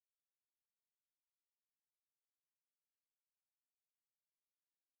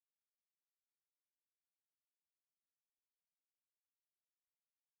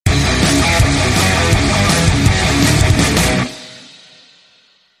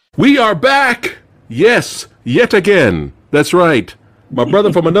We are back! Yes, yet again. That's right. My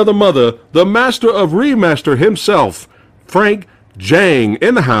brother from another mother, the master of remaster himself, Frank Jang,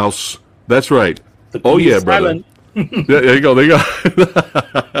 in the house. That's right. Oh yeah, brother. There you go, there you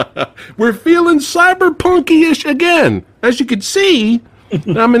go. We're feeling cyberpunky-ish again. As you can see,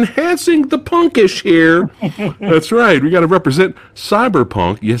 I'm enhancing the punkish here. That's right. We got to represent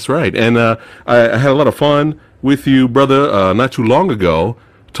cyberpunk. Yes, right. And I had a lot of fun with you, brother, not too long ago,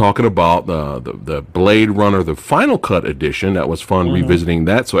 talking about the Blade Runner, the Final Cut edition. That was fun revisiting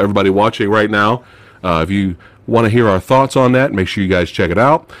that. So everybody watching right now, if you want to hear our thoughts on that, make sure you guys check it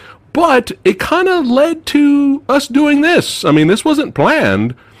out. But it kind of led to us doing this. I mean, this wasn't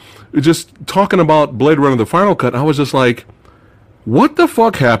planned. Just talking about Blade Runner, the Final Cut, I was just like, what the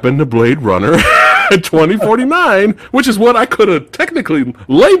fuck happened to Blade Runner 2049? Which is what I could have technically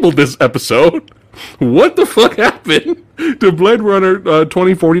labeled this episode. What the fuck happened to Blade Runner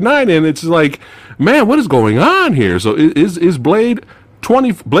 2049? And it's like, man, what is going on here? So is Blade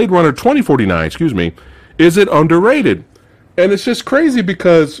Runner 2049, excuse me, is it underrated? And it's just crazy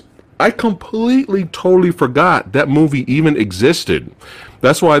because I completely, totally forgot that movie even existed.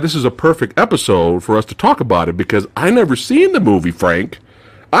 That's why this is a perfect episode for us to talk about it, because I never seen the movie, Frank.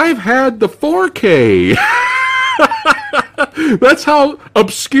 I've had the 4K. That's how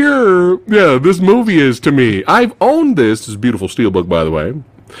obscure, this movie is to me. I've owned this. This is a beautiful steelbook, by the way.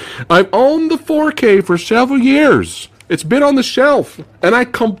 I've owned the 4K for several years. It's been on the shelf, and I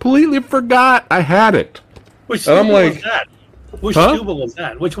completely forgot I had it. Which steelbook was that? Which steelbook was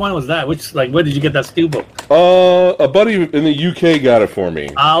that? Which one was that? Where did you get that steelbook? A buddy in the UK got it for me.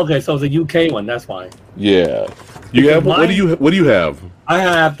 Okay, so it's a UK one. That's why. Yeah. You have what do you have? I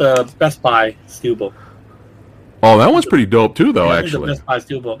have the Best Buy steelbook. Oh, that one's pretty dope too, though. Actually, the Best Buy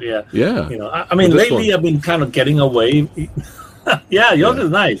steelbook. Yeah. Yeah. I mean, lately I've been kind of getting away. Yeah, yours is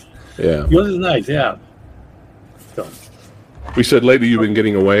nice. Yeah. Yours is nice. Yeah. So. We said lately you've been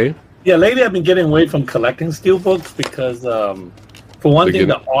getting away. Yeah, lately I've been getting away from collecting steelbooks because, for one thing,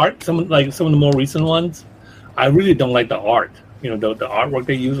 the art, some of the more recent ones, I really don't like the art. The artwork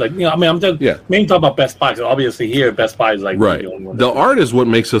they use. I'm just mainly talking about Best Buy. So obviously here, Best Buy is like right. The art is what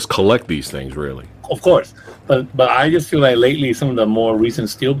makes us collect these things, really. Of course, but I just feel like lately some of the more recent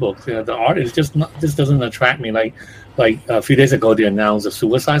steelbooks, the art is just doesn't attract me. Like a few days ago, they announced the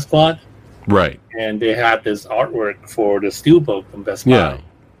Suicide Squad, right? And they had this artwork for the steelbook from Best Buy. Yeah.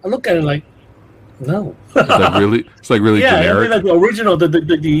 I look at it like, no. It's like really generic. I mean, like the original,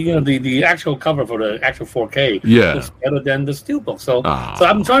 the actual cover for the actual 4K is better than the steelbook. So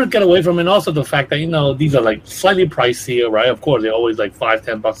I'm trying to get away from it. And also the fact that these are like slightly pricier, right? Of course, they're always like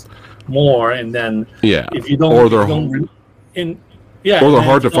 $5-10 more, and then if you don't, or they're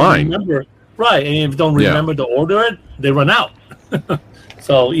hard to find. Right, and if you don't remember to order it, they run out.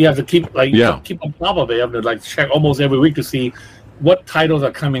 So you have to keep keep on top of it. You have to check almost every week to see what titles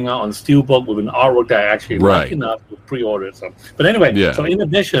are coming out on steelbook with an artwork that I actually like enough to pre-order. So, but anyway, so in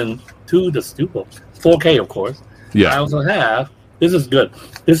addition to the steelbook, 4K, of course, I also have. This is good.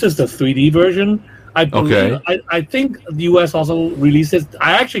 This is the 3D version. I believe. I think the US also released it.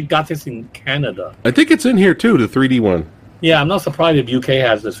 I actually got this in Canada. I think it's in here too, the 3D one. Yeah, I'm not surprised if UK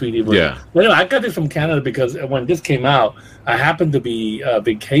has the 3D version. Yeah. But anyway, I got this from Canada because when this came out, I happened to be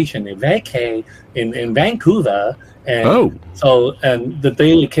vacation in Vancouver. And and the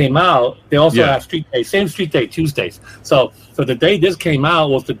day it came out, they also have street day, same street day, Tuesdays. So the day this came out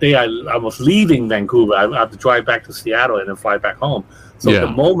was the day I was leaving Vancouver. I have to drive back to Seattle and then fly back home. So the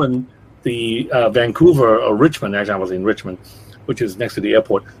moment the Vancouver or Richmond, actually I was in Richmond, which is next to the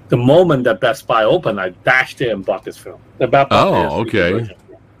airport. The moment that Best Buy opened, I dashed there and bought this film. Okay.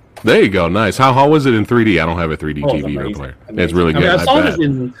 There you go. Nice. How was it in 3D? I don't have a 3D TV player. It's really good.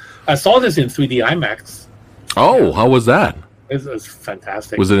 I saw this in 3D IMAX. Oh, how was that? It's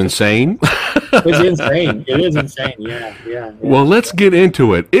fantastic. Was it insane? It's insane. It is insane. Yeah. Well, let's get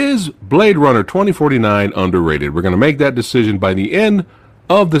into it. Is Blade Runner 2049 underrated? We're going to make that decision by the end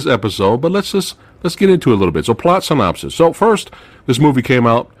of this episode, but let's get into it a little bit. So, plot synopsis. So, first, this movie came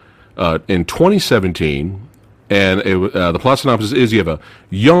out in 2017, and the plot synopsis is you have a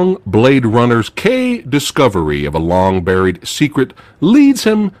young Blade Runner's discovery of a long-buried secret leads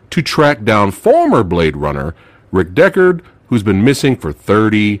him to track down former Blade Runner Rick Deckard, who's been missing for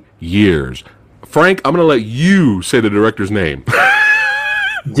 30 years. Frank, I'm going to let you say the director's name.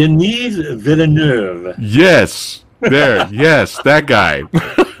 Denis Villeneuve. Yes. There. Yes, that guy.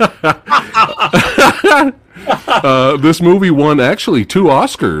 This movie won actually 2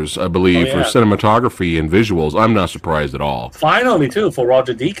 Oscars, I believe, for cinematography and visuals. I'm not surprised at all. Finally, too, for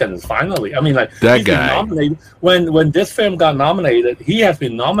Roger Deakins. Finally, I mean, like that guy. When this film got nominated, he has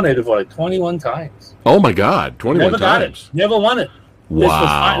been nominated for like 21 times. Oh my God, 21 Never times. got it. Never won it.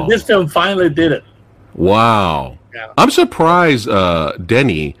 Wow. This film finally did it. Wow. Yeah. I'm surprised,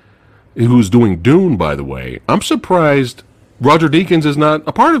 Denny, who's doing Dune, by the way. I'm surprised Roger Deakins is not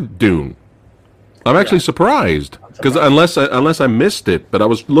a part of Dune. I'm actually surprised because unless I missed it, but I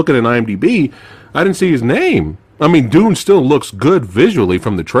was looking at IMDb, I didn't see his name. I mean, Dune still looks good visually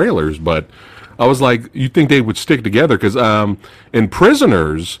from the trailers, but I was like, you'd think they would stick together because in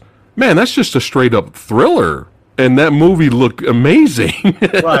Prisoners, man, that's just a straight up thriller, and that movie looked amazing.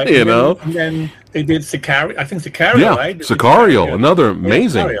 Right, you know. And then they did Sicario. I think Sicario, right? Sicario, another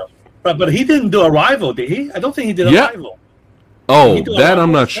amazing. Sicario. But he didn't do Arrival, did he? I don't think he did Arrival. Oh, that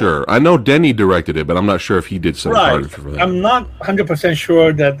I'm not sure. I know Denny directed it, but I'm not sure if he did cinematography for that. I'm not 100%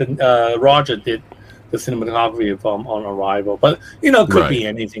 sure that Roger did the cinematography on Arrival, but could be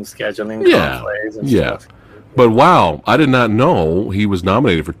anything, scheduling, plays and stuff. But wow, I did not know he was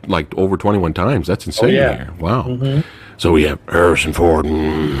nominated for like over 21 times. That's insane. Here. Wow. Mm-hmm. So we have Harrison Ford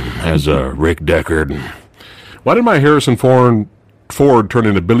as Rick Deckard. Why did my Harrison Ford turn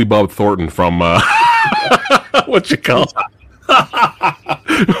into Billy Bob Thornton from what you call it?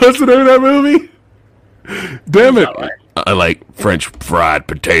 What's the name of that movie? Damn it. Right. I like French fried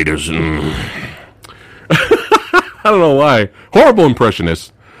potatoes. I don't know why. Horrible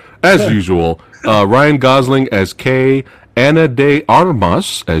impressionist, as usual. Ryan Gosling as Kay, Ana de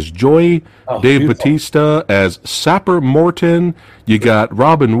Armas as Joy, Dave Bautista as Sapper Morton. You got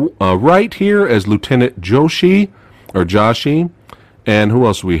Robin Wright here as Lieutenant Joshi. And who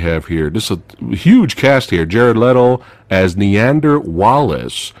else do we have here? This is a huge cast here. Jared Leto as Neander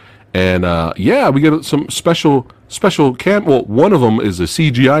Wallace. And, we get some special well, one of them is a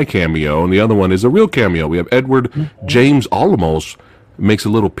CGI cameo, and the other one is a real cameo. We have Edward James Olmos makes a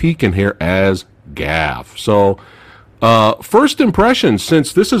little peek in here as Gaff. So, first impression,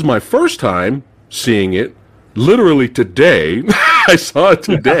 since this is my first time seeing it, literally today, I saw it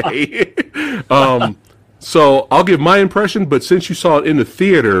today. So I'll give my impression, but since you saw it in the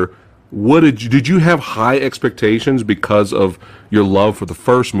theater, what did you have high expectations because of your love for the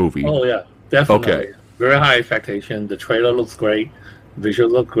first movie? Oh yeah, definitely. Okay. Very high expectation. The trailer looks great. Visual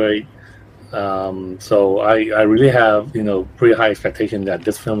look great. So I really have, pretty high expectation that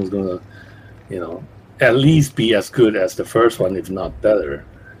this film is going to, at least be as good as the first one, if not better.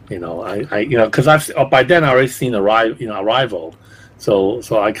 Because I've by then I already seen Arrival, so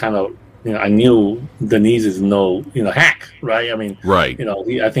I kind of. I knew Denis is no, hack, right? I mean, right.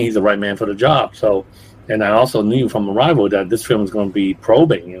 I think he's the right man for the job. So, and I also knew from Arrival that this film is going to be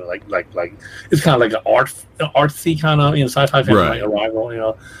probing, like it's kind of like an artsy kind of, sci-fi film, like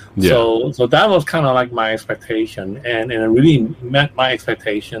Arrival, Yeah. So that was kind of like my expectation, and it really met my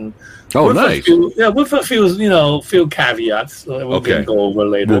expectation. Oh, nice. With a few caveats we'll go over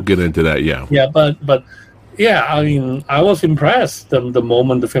later. We'll get into that, yeah. Yeah, but. Yeah, I mean, I was impressed the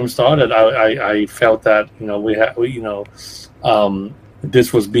moment the film started. I felt that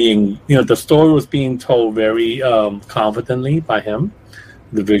this was being the story was being told very confidently by him.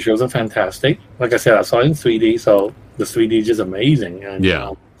 The visuals are fantastic. Like I said, I saw it in 3D, so the 3D is just amazing, and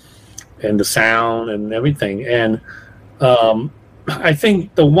and the sound and everything. And I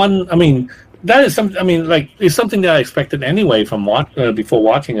think that is something. It's something that I expected anyway from before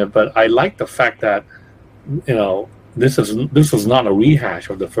watching it. But I like the fact that. This is not a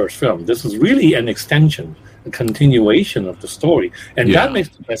rehash of the first film. This is really an extension, a continuation of the story, and that makes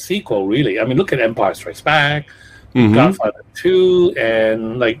it a sequel. Really, I mean, look at Empire Strikes Back, Godfather 2,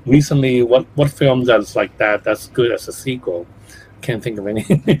 and like recently, what films that's like that? That's good as a sequel. Can't think of any.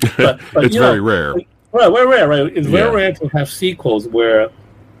 but it's very rare. Very rare, right? It's very rare to have sequels where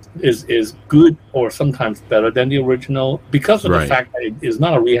is good or sometimes better than the original because of the fact that it is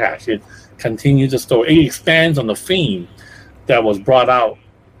not a rehash. It continues the story. It expands on the theme that was brought out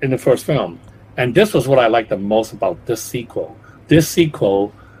in the first film. And this was what I liked the most about this sequel. This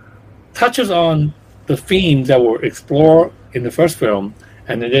sequel touches on the themes that were explored in the first film,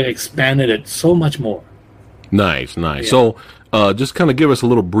 and then expanded it so much more. Nice. Yeah. So just kind of give us a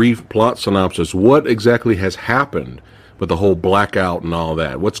little brief plot synopsis. What exactly has happened with the whole blackout and all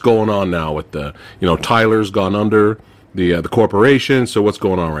that? What's going on now with the, Tyler's gone under the corporation, so what's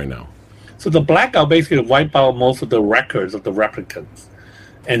going on right now? So the blackout basically wiped out most of the records of the replicants.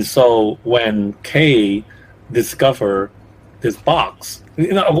 And so when Kay discovered this box.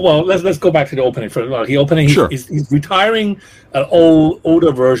 Well, let's go back to the opening first. Well, he's retiring an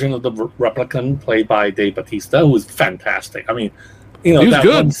older version of the replicant played by Dave Bautista, who was fantastic. I mean, that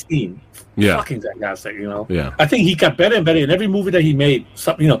good. One scene, fucking fantastic. I think he got better and better in every movie that he made.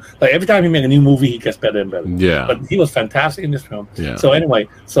 Like every time he made a new movie, he gets better and better. Yeah, but he was fantastic in this film. Yeah. So anyway,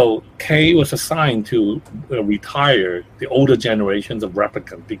 Kay was assigned to retire the older generations of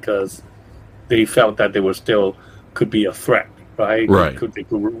replicants because they felt that they were still could be a threat. Right. They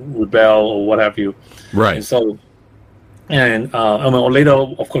could rebel or what have you. Right. And so, later,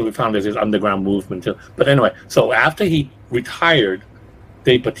 of course, we found there's this underground movement too. But anyway, so after he retired,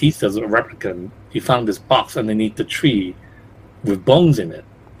 Dave Bautista's a replicant, he found this box underneath the tree with bones in it.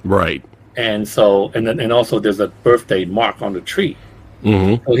 Right. And so, and also there's a birthday mark on the tree.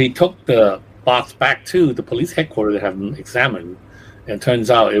 Mm-hmm. So he took the box back to the police headquarters to have them examined, and it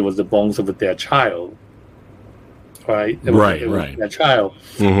turns out it was the bones of their child. Right. It was their child,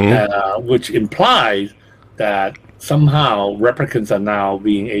 which implies that somehow replicants are now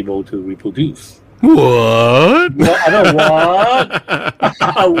being able to reproduce. What? I don't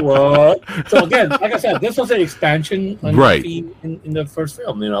what. So again, like I said, this was an expansion on the theme in the first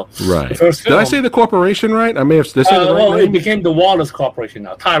film. Right. The first film, did I say the corporation right? I may have said the right name. It became the Wallace Corporation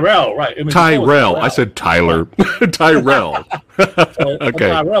now. Tyrell, right? Tyrell. I said Tyler. Tyrell. Okay.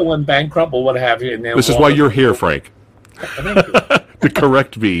 Tyrell went bankrupt or what have you. And then this is why you're here, Frank. To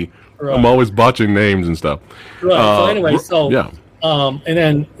correct me. Right. I'm always botching names and stuff. Right. So anyway, and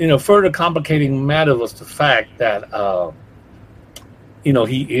then further complicating matter was the fact that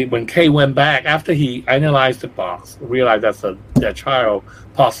he when Kay went back after he analyzed the box, realized that's that child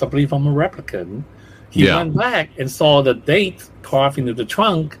possibly from a replicant. He went back and saw the date carved into the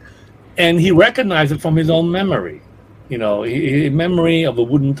trunk, and he recognized it from his own memory. His memory of a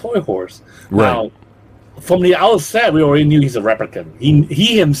wooden toy horse. Right. Now, from the outset, we already knew he's a replicant.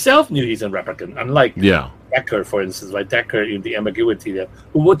 He himself knew he's a replicant, unlike Decker, for instance. Right, Decker in the ambiguity there.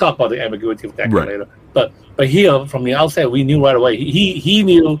 We'll talk about the ambiguity of Decker later. But here, from the outset, we knew right away. He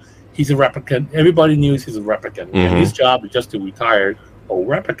knew he's a replicant. Everybody knew he's a replicant, and his job is just to retire old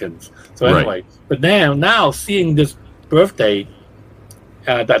replicants. So anyway, but now seeing this birthday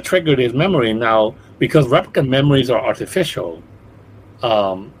that triggered his memory now, because replicant memories are artificial.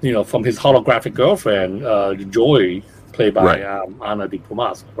 From his holographic girlfriend, Joy, played by Ana de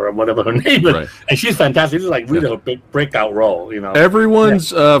Pumas, or whatever her name is. Right. And she's fantastic. This is like really a big breakout role,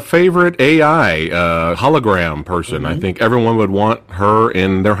 Everyone's favorite AI hologram person. I think everyone would want her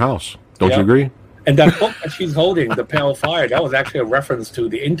in their house. Don't you agree? And that book that she's holding, The Pale Fire, that was actually a reference to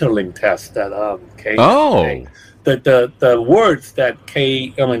the interlink test that Kay the words that Kay,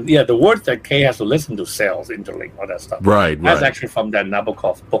 the words that Kay has to listen to cells interlink, all that stuff. Right. That's actually from that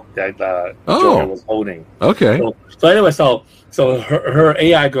Nabokov book that Joy was holding. Okay. So anyway, so her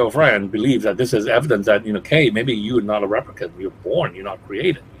AI girlfriend believes that this is evidence that Kay, maybe you're not a replicant. You're born. You're not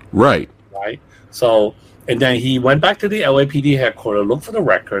created. Right. Right. So and then he went back to the LAPD headquarters, looked for the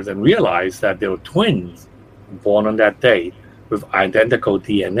records, and realized that there were twins born on that day with identical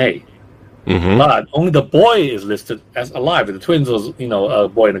DNA. Mm-hmm. But only the boy is listed as alive. The twins was, a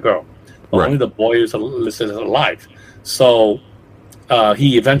boy and a girl. But only the boy is listed as alive. So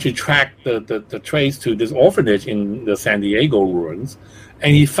he eventually tracked the trace to this orphanage in the San Diego ruins,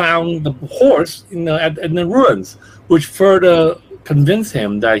 and he found the horse in the ruins, which further convinced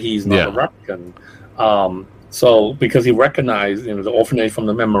him that he's not a replicant. So because he recognized the orphanage from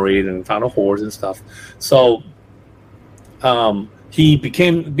the memory and found a horse and stuff. So he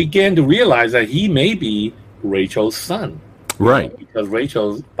began to realize that he may be Rachel's son. Right. Because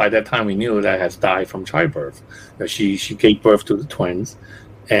Rachel, by that time, we knew that has died from childbirth. That she gave birth to the twins,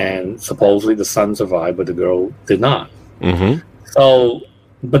 and supposedly the son survived, but the girl did not. Mm-hmm. So,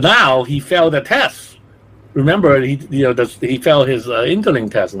 but now he failed the test. Remember, he failed his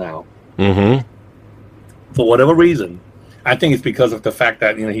interlink test now. Mm-hmm. For whatever reason, I think it's because of the fact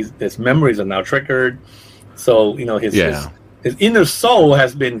that his memories are now triggered. So his inner soul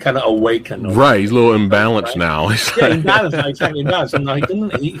has been kind of awakened. Right, he's a little imbalanced now. Imbalanced. Exactly imbalanced. So now he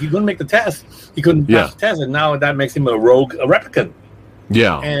couldn't make the test. He couldn't pass the test, and now that makes him a rogue, a replicant.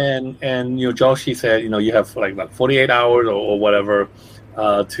 Yeah. And Joshi said, you have like about 48 hours or whatever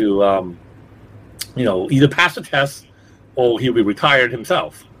to either pass the test or he'll be retired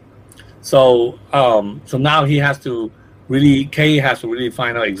himself. So now he has to Kay has to really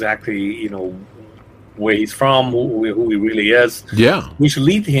find out exactly where he's from, who he really is. Yeah. Which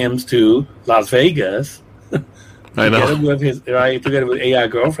leads him to Las Vegas. Together with AI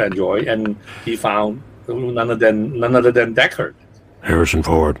girlfriend Joy, and he found none other than Deckard. Harrison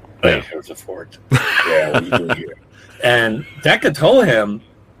Ford. Hey, Harrison Ford. Yeah, what are you doing here? And Deckard told him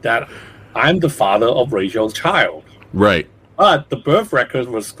that I'm the father of Rachel's child. Right. But the birth records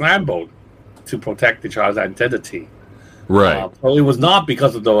were scrambled to protect the child's identity. Right. So it was not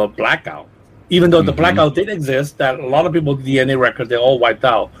because of the blackout. Even though the blackout did exist, that a lot of people's DNA records, they're all wiped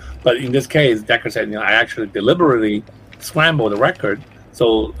out. But in this case, Deckard said, I actually deliberately scrambled the record,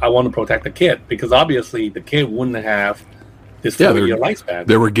 so I want to protect the kid, because obviously the kid wouldn't have this 4-year lifespan.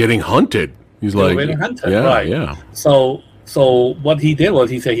 They were getting hunted. He's they were getting hunted, right. Yeah. So what he did was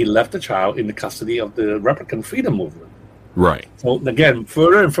he said he left the child in the custody of the Republican Freedom Movement. Right. So again,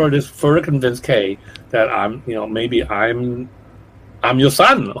 further convinced Kay that maybe I'm your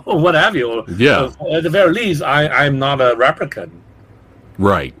son or what have you. Or, at the very least, I'm not a replicant.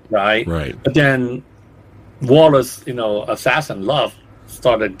 Right. Right. Right. But then Wallace, assassin Love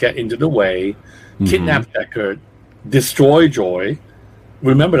started get into the way, kidnapped Deckard, destroy Joy.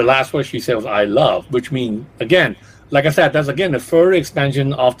 Remember the last word she said was "I love," which means, again, like I said, that's again a further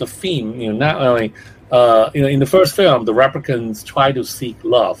expansion of the theme. Not only in the first film, the replicants try to seek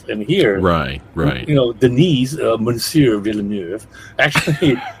love, and here, right. Denise, Monsieur Villeneuve,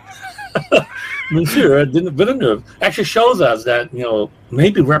 actually, Monsieur Villeneuve actually shows us that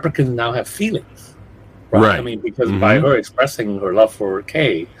maybe replicants now have feelings, right? I mean, because by her expressing her love for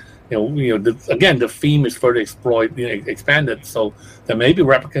Kay, again, the theme is further expanded, so that maybe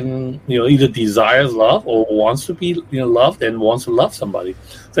replicant, either desires love or wants to be, loved and wants to love somebody.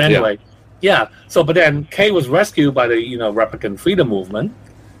 So anyway. Yeah. So, but then Kay was rescued by the Replicant Freedom Movement,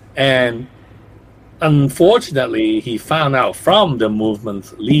 and unfortunately, he found out from the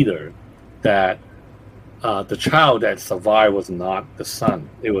movement's leader that the child that survived was not the son;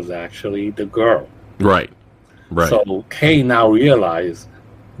 it was actually the girl. Right. Right. So Kay now realized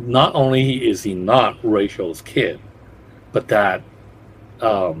not only is he not Rachel's kid, but that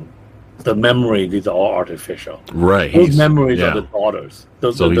the memory, these are all artificial. Right. Those memories are the daughters.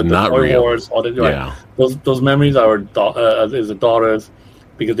 Those so are the not real. Wars, those memories are is the daughters,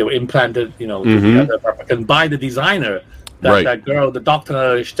 because they were implanted, and by the designer, that girl, the Dr.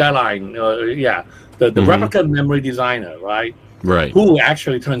 Stelline, the replicant memory designer, right? Right. Who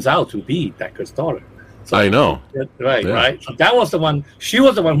actually turns out to be Deckard's daughter. So, I know. Right. So that was the one. She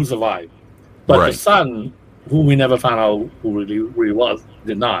was the one who survived, but the son, who we never found out who really was,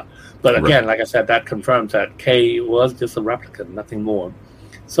 did not. But again, like I said, that confirms that Kay was just a replicant, nothing more.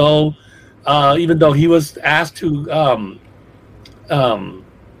 So even though he was asked to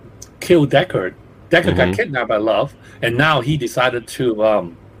kill Deckard got kidnapped by Love, and now he decided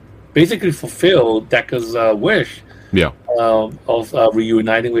to basically fulfill Deckard's wish of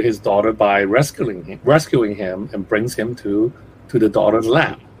reuniting with his daughter by rescuing him and brings him to the daughter's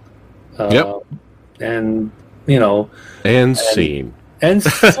lap. And and scene. And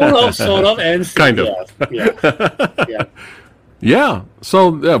sort of, and scene. Kind of. Yeah. Yeah. So,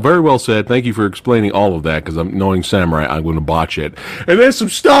 very well said. Thank you for explaining all of that, because I'm knowing Samurai, I'm going to botch it. And then some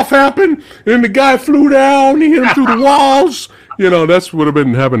stuff happened, and the guy flew down, he hit him through the walls. That's would have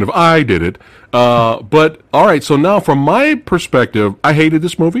been happened if I did it. But, all right, so now from my perspective, I hated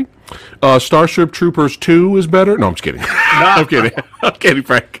this movie. Starship Troopers 2 is better. No, I'm just kidding. I'm kidding,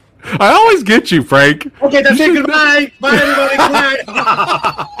 Frank. I always get you, Frank. Okay, that's it. Goodbye. Bye, everybody.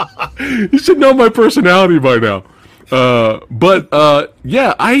 Bye. You should know my personality by now. But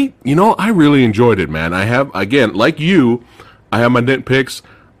I really enjoyed it, man. I have, again, like you, I have my nitpicks.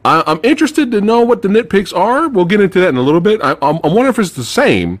 I'm interested to know what the nitpicks are. We'll get into that in a little bit. I'm wondering if it's the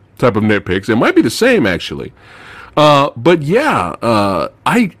same type of nitpicks. It might be the same, actually. But yeah,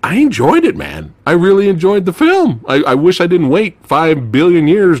 I enjoyed it, man. I really enjoyed the film. I wish I didn't wait 5 billion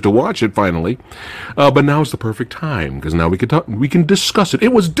years to watch it finally. But now is the perfect time, because now we can discuss it.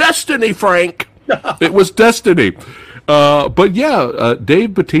 It was destiny, Frank. It was destiny. But yeah,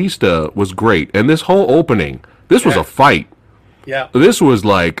 Dave Bautista was great. And this whole opening, this was a fight. Yeah. This was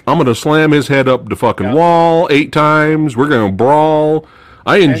like, I'm going to slam his head up the fucking wall 8 times. We're going to brawl.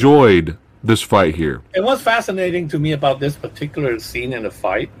 I enjoyed this fight here. And what's fascinating to me about this particular scene in the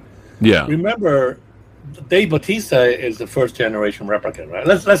fight, remember, Dave Bautista is the first generation replicant, right?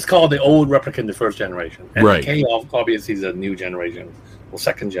 Let's call the old replicant the first generation. And Kay obviously is a new generation, or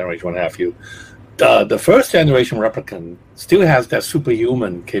second generation, what have you. The first generation replicant still has that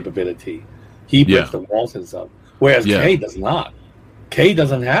superhuman capability. He breaks the walls and stuff. Whereas Kay does not. Kay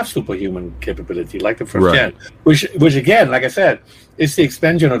doesn't have superhuman capability like the first gen, which again, like I said, is the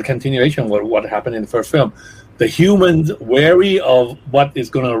expansion or the continuation of what happened in the first film. The humans wary of what is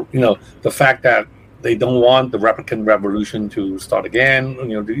going to, the fact that they don't want the replicant revolution to start again.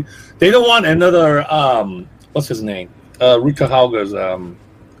 They don't want another, what's his name? Rutger Hauger's, a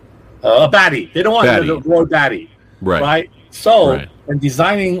baddie. They don't want another war baddie. right? So when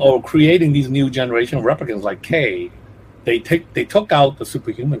designing or creating these new generation of replicants like K, they took out the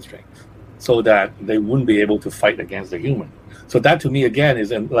superhuman strength so that they wouldn't be able to fight against the human. So that to me again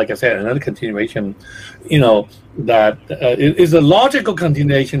is, like I said, another continuation. That is a logical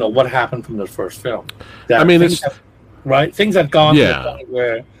continuation of what happened from the first film. That things have gone to the point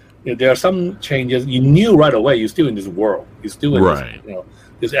where there are some changes. You knew right away you're still in this world. You're still in this,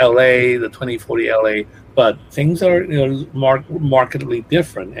 this LA, the 2040 LA, but things are markedly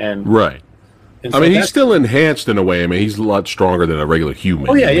different. And and so he's still enhanced in a way. I mean, he's a lot stronger than a regular human.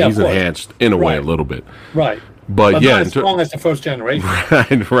 Oh yeah, he's enhanced in a way a little bit. But not as strong as the first generation.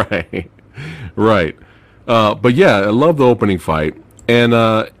 Right. But yeah, I love the opening fight, and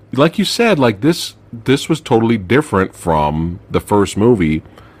like you said, like this was totally different from the first movie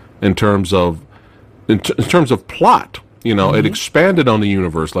in terms of plot. It expanded on the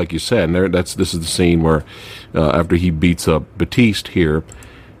universe, like you said. And this is the scene where after he beats up Batiste here,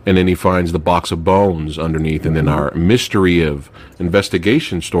 and then he finds the box of bones underneath, and then our mystery of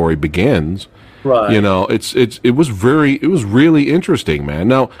investigation story begins. Right. It was really interesting,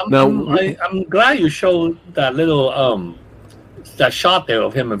 man. I'm glad you showed that little that shot there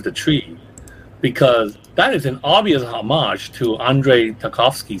of him with the tree, because that is an obvious homage to Andrei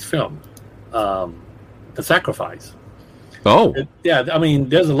Tarkovsky's film, The Sacrifice. Oh. I mean,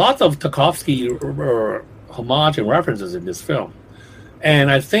 there's lots of Tarkovsky homage and references in this film.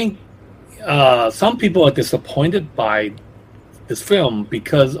 And I think some people are disappointed by this film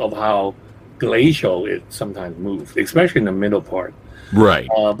because of how glacial it sometimes moves, especially in the middle part. Right.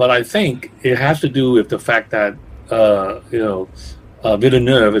 But I think it has to do with the fact that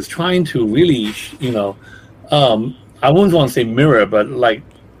Villeneuve is trying to really, I wouldn't want to say mirror, but like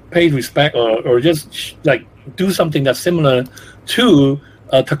pay respect or just like do something that's similar to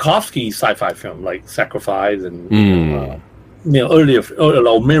a Tarkovsky sci-fi film like Sacrifice and earlier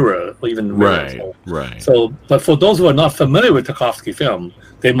or Mirror or even Mirror. So, but for those who are not familiar with Tarkovsky film,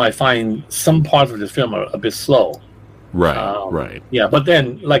 they might find some parts of this film are a bit slow. Right. Yeah, but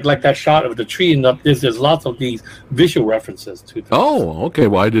then like that shot of the tree, and there's lots of these visual references to. Oh, okay.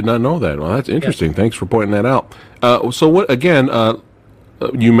 Well, I did not know that. Well, that's interesting. Yeah. Thanks for pointing that out. So what again?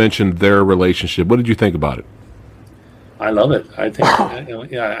 You mentioned their relationship. What did you think about it? I love it. I think,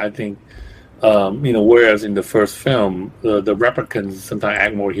 I think. Whereas in the first film, the replicants sometimes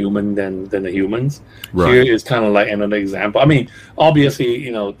act more human than the humans. Here is kind of like another example. I mean,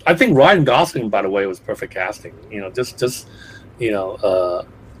 obviously, I think Ryan Gosling, by the way, was perfect casting.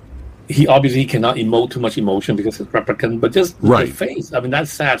 He obviously cannot emote too much emotion because it's replicant, but just the face. I mean, that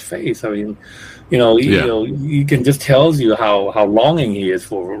sad face. I mean, you can just tells you how longing he is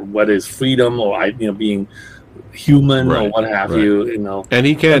for whether it's freedom or being human or what have you, And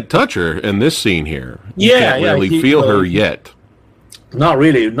he can't touch her in this scene here. He can't really feel her yet. Not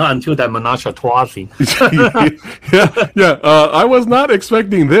really, not until that menage a trois scene. I was not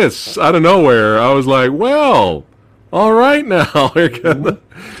expecting this out of nowhere. I was like, well, all right now.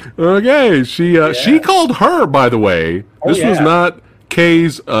 Okay, she called her, by the way. This was not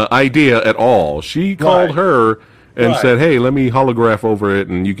Kay's idea at all. She called her and said, hey, let me holograph over it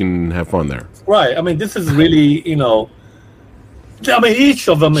and you can have fun there. Right. I mean, this is really, each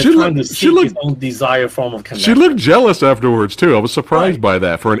of them is trying to seek his own desired form of connection. She looked jealous afterwards, too. I was surprised by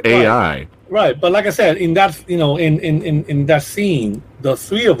that for an AI. Right. But like I said, in that, in that scene, the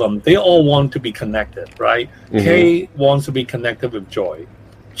three of them, they all want to be connected, right? Mm-hmm. Kay wants to be connected with Joy.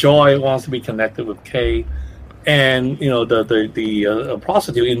 Joy wants to be connected with Kay. And, the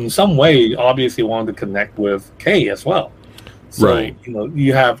prostitute, in some way, obviously wanted to connect with Kay as well. So,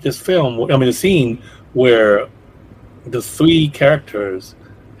 you have this film, the scene where the three characters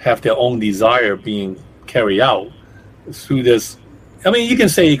have their own desire being carried out through this. I mean, you can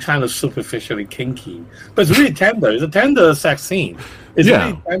say kind of superficially kinky, but it's really tender. It's a tender sex scene. It's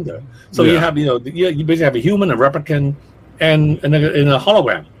really tender. So you have, you basically have a human, a replicant, and a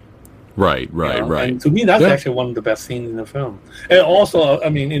hologram. Right. And to me, that's actually one of the best scenes in the film. And also,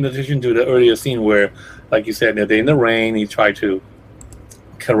 in addition to the earlier scene where, like you said, they're in the rain, he tried to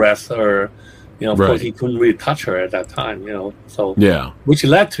caress her. Of course, he couldn't really touch her at that time. So which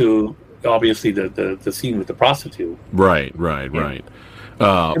led to obviously the scene with the prostitute. Right. Again,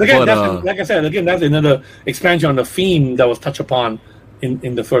 like I said, that's another expansion on the theme that was touched upon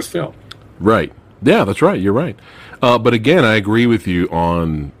in the first film. Right. Yeah, that's right. You're right. But again, I agree with you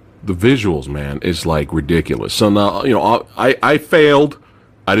on the visuals, man. It's like ridiculous. So now, I failed.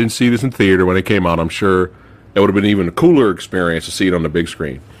 I didn't see this in theater when it came out. I'm sure it would have been even a cooler experience to see it on the big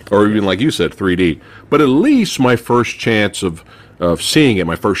screen, or even like you said, 3D. But at least my first chance of seeing it,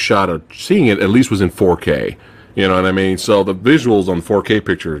 my first shot of seeing it, at least was in 4K. You know what I mean? So the visuals on 4K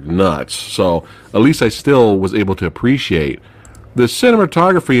picture are nuts. So at least I still was able to appreciate the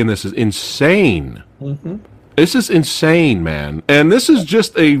cinematography in this is insane. Mm-hmm. This is insane, man. And this is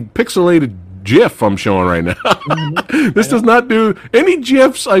just a pixelated GIF I'm showing right now. Mm-hmm. This does not do any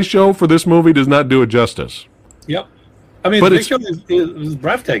GIFs I show for this movie does not do it justice. Yep. I mean, the picture is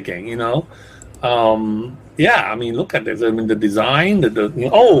breathtaking, you know. Yeah, I mean, look at this. I mean, the design.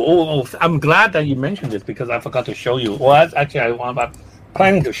 I'm glad that you mentioned this because I forgot to show you. Well, actually, I'm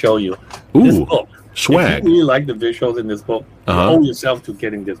planning to show you this book. Swag. If you really like the visuals in this book, you owe yourself to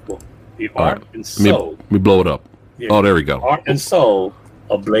getting this book. The Art and Soul. Let me blow it up. Yeah. Oh, there we go. Art and Soul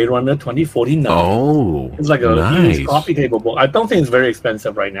of Blade Runner 2049. Oh, it's like a huge coffee table book. I don't think it's very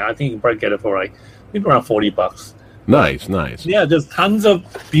expensive right now. I think you can probably get it for like maybe around $40. Nice. Yeah, there's tons of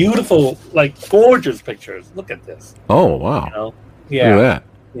beautiful, like gorgeous pictures. Look at this. Oh, wow. You know? Yeah. Look at that.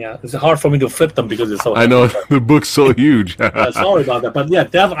 Yeah, it's hard for me to flip them because it's so I know, the book's so huge. Sorry about that. But yeah,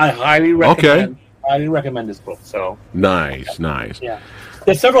 I highly recommend this book. So Nice. Yeah.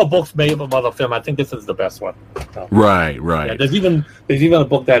 There's several books made about the film. I think this is the best one. So, right. Yeah, there's even a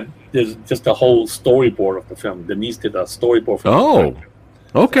book that there's just a whole storyboard of the film. Denise did a storyboard for the film.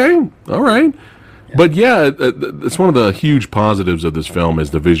 Okay. All right. Yeah. But yeah, it's one of the huge positives of this film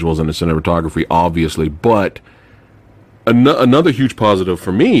is the visuals and the cinematography, obviously. But another huge positive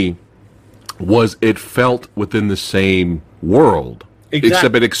for me was it felt within the same world. Exactly.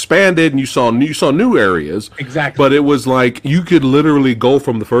 Except it expanded and you saw new areas. Exactly. But it was like you could literally go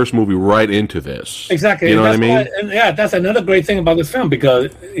from the first movie right into this. Exactly. You know what I mean? That's another great thing about this film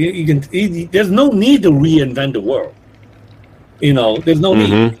because there's no need to reinvent the world. You know, there's no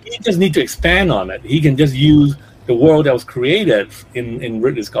need. He just need to expand on it. He can just use the world that was created in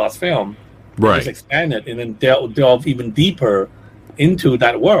Ridley Scott's film. Right. Just expand it and then delve even deeper into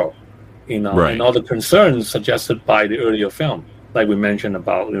that world. You know, and all the concerns suggested by the earlier film. Like we mentioned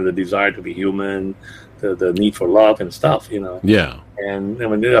about the desire to be human, the need for love and stuff, Yeah. And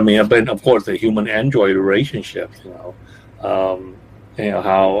I mean, but of course, the human-android relationship, how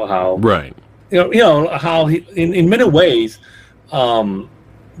right. How in many ways,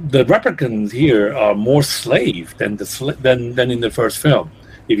 the replicants here are more slave than in the first film.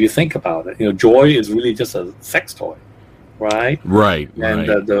 If you think about it, Joy is really just a sex toy. Right. And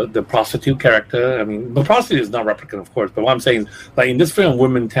the prostitute character. I mean, the prostitute is not replicant, of course. But what I'm saying is, like in this film,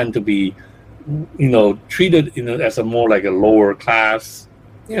 women tend to be, treated, as a more like a lower class.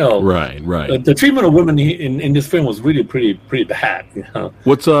 Right. The treatment of women in this film was really pretty bad.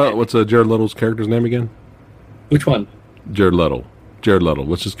 What's Jared Leto's character's name again? Which one? Jared Leto.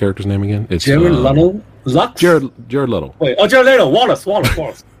 What's his character's name again? It's Jared Leto. Lux? Jared Leto. Wait. Oh, Jared Leto. Wallace.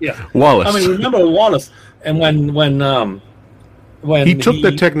 Yeah. Wallace. I mean, remember Wallace? And when he took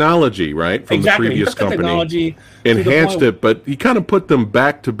the technology from the previous company, enhanced it, but he kind of put them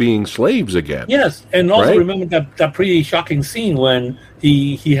back to being slaves again. Yes, and also remember that pretty shocking scene when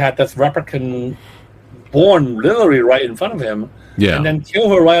he had this replicant born literally right in front of him, and then kill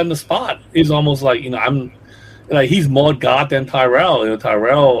her right on the spot. It's almost like I'm. Like he's more God than Tyrell.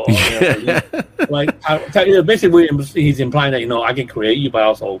 Tyrell, basically he's implying that I can create you, but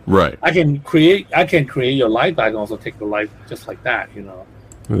also I can create your life, but I can also take your life just like that.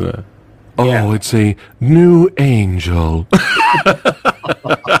 It's a new angel.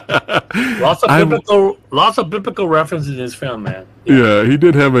 Lots of biblical references in this film, man. Yeah, he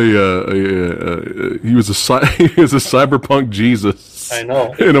did have he was a cyberpunk Jesus. I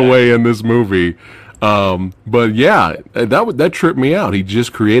know in a way in this movie. But yeah, that tripped me out. He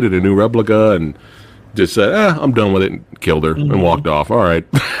just created a new replica and just said, I'm done with it, and killed her and walked off. All right.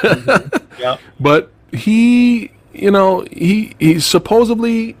 Yeah. But he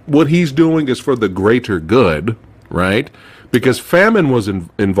supposedly what he's doing is for the greater good, right? Because famine was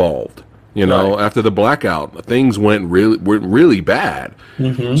involved. After the blackout, things went really bad.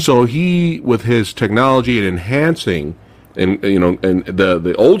 Mm-hmm. So he, with his technology and enhancing and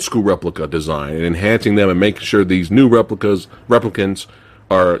the old school replica design and enhancing them and making sure these new replicants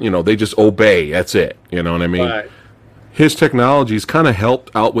are they just obey. That's it. You know what I mean? Right. His technologies kind of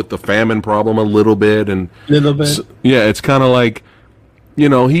helped out with the famine problem a little bit, it's kind of like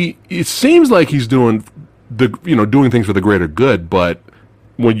it seems like he's doing doing things for the greater good, but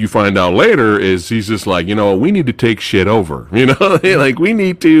what you find out later is he's just like we need to take shit over. Like we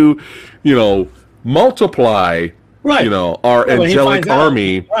need to multiply. Right. Our angelic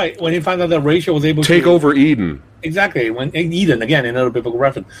army. Right. When he found out that Rachel was able to take over Eden. Exactly. When Eden, again, another biblical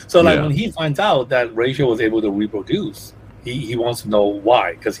reference. So, when he finds out that Rachel was able to reproduce, he wants to know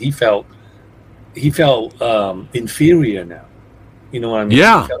why, because he felt inferior now. You know what I mean?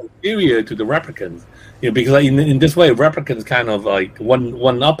 Yeah. He felt inferior to the replicants, because like, in this way, replicants kind of like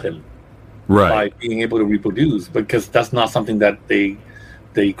one up him, by being able to reproduce, because that's not something that they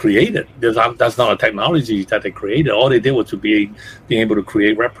created. That's not a technology that they created. All they did was to being able to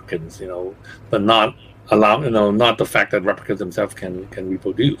create replicants, but not not the fact that replicants themselves can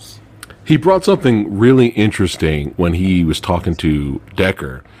reproduce. He brought something really interesting when he was talking to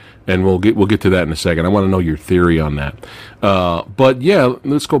Decker, and we'll get to that in a second. I want to know your theory on that. But yeah,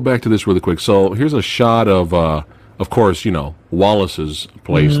 let's go back to this really quick. So here's a shot of course, Wallace's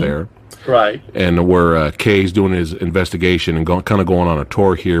place there. Right. And where Kay's doing his investigation and kind of going on a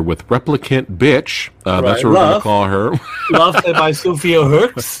tour here with Replicant Bitch. That's what we're going to call her. Loved by Sophia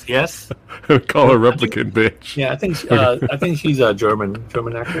Hertz. Yes. Call her Replicant Bitch. Yeah, I think she's a German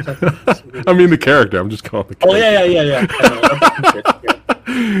actress. I mean the character. I'm just calling the character. Oh yeah.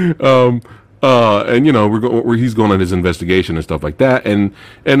 And he's going on his investigation and stuff like that. And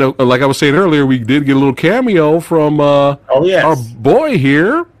like I was saying earlier, we did get a little cameo from our boy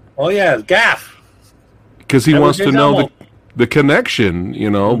here. Oh yeah, Gaff. Because he wants to know the connection,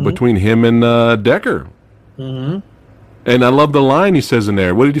 between him and Decker. Mm-hmm. And I love the line he says in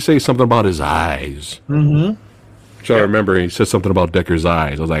there. What did he say? Something about his eyes. Mm-hmm. So I remember he said something about Decker's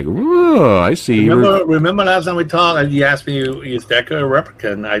eyes. I was like, oh, I see. Remember last time we talked, and you asked me, is Decker a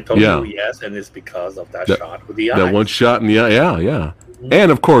replicant? I told you yes, and it's because of that shot with the eye. That one shot in the eye, yeah. Mm-hmm.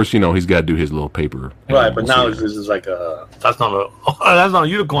 And of course, he's got to do his little paper. Right, but now this is like that's not a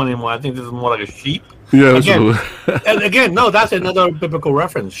unicorn anymore. I think this is more like a sheep. Yeah. Again, no, that's another biblical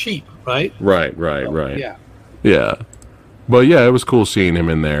reference, sheep, right? Right. Yeah. Yeah. But yeah, it was cool seeing him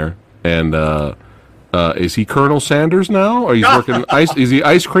in there. And is he Colonel Sanders now? Or he's working is he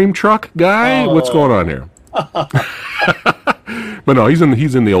ice cream truck guy? What's going on here? But no, he's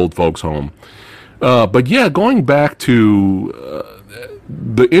in the old folks' home. But yeah, going back to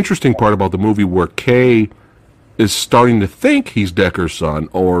the interesting part about the movie where Kay is starting to think he's Decker's son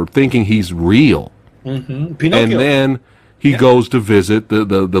or thinking he's real. Mm-hmm. And then he goes to visit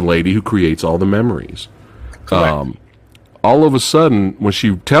the lady who creates all the memories. All of a sudden, when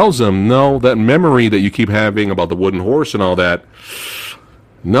she tells him, no, that memory that you keep having about the wooden horse and all that,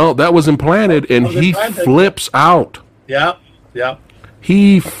 no, that was implanted, and he flips out. Yeah.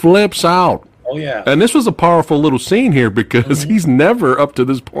 He flips out. Oh, yeah. And this was a powerful little scene here because he's never, up to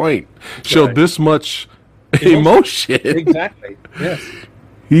this point, showed this much emotion. Exactly, yes.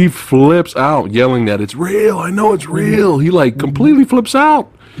 He flips out, yelling that it's real. I know it's real. He completely flips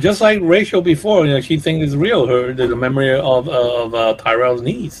out. Just like Rachel before, she thinks it's real. The memory of Tyrell's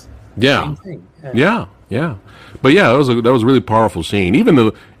niece. Yeah. Yeah. But yeah, that was a really powerful scene. Even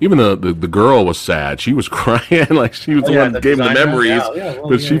the girl was sad. She was crying like she was the one that gave him the memories.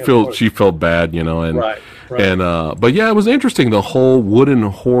 But she felt bad, and right. And but yeah, it was interesting, the whole wooden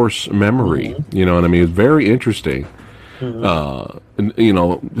horse memory. You know what I mean? It's very interesting. And,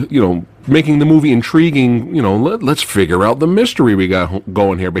 making the movie intriguing. Let's figure out the mystery we got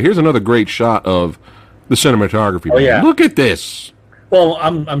going here. But here's another great shot of the cinematography. Oh yeah, look at this. Well,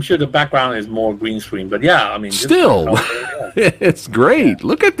 I'm sure the background is more green screen, but yeah, I mean, still, it's great. Yeah.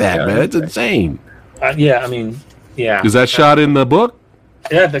 Look at that, man! It's insane. Is that shot in the book?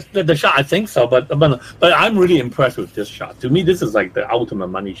 Yeah, the shot, I think so, but I'm really impressed with this shot. To me, this is like the ultimate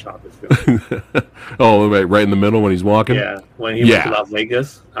money shot. This film. Oh, right in the middle when he's walking. Yeah, when he went to Las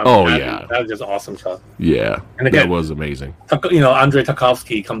Vegas. That was just an awesome shot. Yeah, and again, that was amazing. Andrei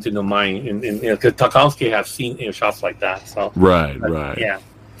Tarkovsky comes into mind, because Tarkovsky has seen shots like that. So right. Yeah,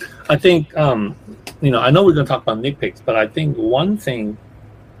 I think I know we're going to talk about nitpicks, but I think one thing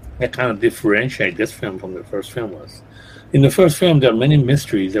that kind of differentiates this film from the first film was, in the first film, there are many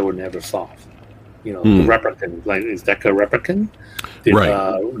mysteries that were never solved. The replicant, like, is Decker a replicant?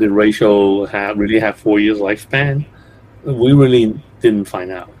 Did Rachel really have 4 years lifespan? We really didn't find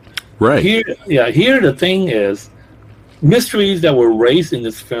out. Right. Here the thing is, mysteries that were raised in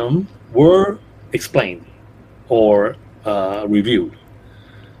this film were explained or reviewed.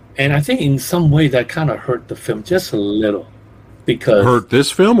 And I think in some way that kind of hurt the film just a little. Because hurt this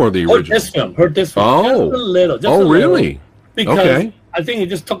film or the original? Hurt this film. Oh, just a little. Really? Because I think it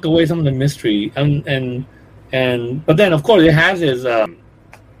just took away some of the mystery, and but then of course it has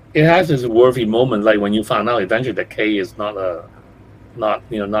this worthy moment, like when you find out eventually that Kay is not a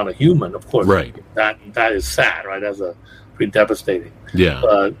human. Of course, right? That is sad, right? That's pretty devastating. Yeah.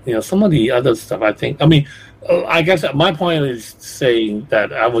 But some of the other stuff, I guess my point is saying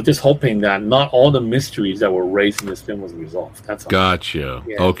that I was just hoping that not all the mysteries that were raised in this film was resolved. That's all. Gotcha.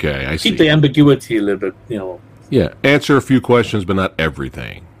 Yeah. Okay, I see. Keep the ambiguity a little bit, Yeah, answer a few questions, but not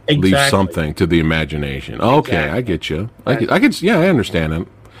everything. Exactly. Leave something to the imagination. Okay, exactly. I get you. I understand it.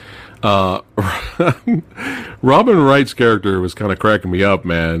 Robin Wright's character was kind of cracking me up,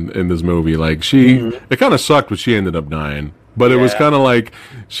 man, in this movie. Like, it kind of sucked when she ended up dying. But it was kind of like,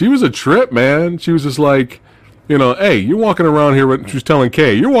 she was a trip, man. She was just like, hey, you're walking around here with, she's telling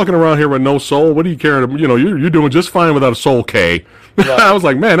Kay, you're walking around here with no soul. What are you caring? You're doing just fine without a soul, Kay. Right. I was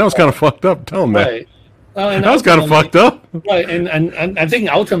like, man, that was kind of fucked up. Tell him that. That was kind of fucked up. Right, and I think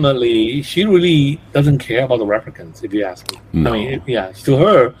ultimately she really doesn't care about the replicants, if you ask me. No. I mean, to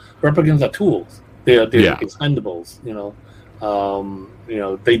her, replicants are tools. They're expendables.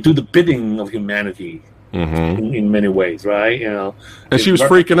 They do the bidding of humanity. Mm-hmm. In many ways, right? And she was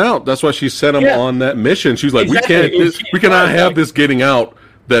freaking out. That's why she sent him on that mission. She's like, we cannot have this getting out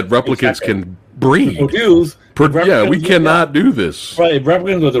that replicants can breed. We cannot do this. Right, if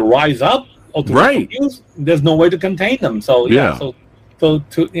replicants were to rise up or to reproduce, there's no way to contain them. So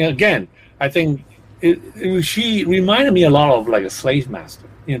again, I think she reminded me a lot of like a slave master.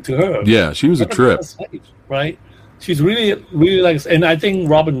 To her, she was a trip, slave, right? She's really, really like, and I think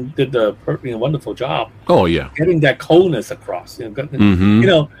Robin did the wonderful job. Oh yeah, getting that coldness across. In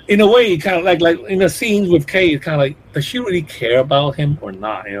a way, kind of like in the scenes with Kay, it's kind of like, does she really care about him or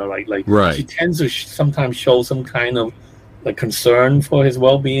not? Right. She tends to sometimes show some kind of like concern for his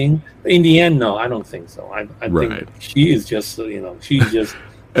well-being. But in the end, no, I don't think so. I think she is just, she's just.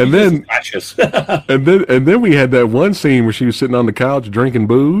 And then, and then we had that one scene where she was sitting on the couch drinking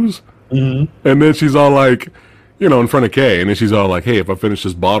booze, and then she's all like, in front of Kay, and then she's all like, "Hey, if I finish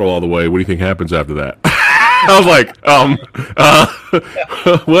this bottle all the way, what do you think happens after that?" I was like,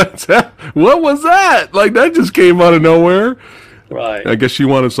 what's that? What was that? Like, that just came out of nowhere. Right. I guess she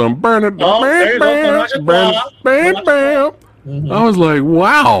wanted some burn it. I was like,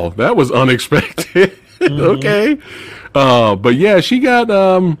 wow, that was unexpected. Okay. But yeah, she got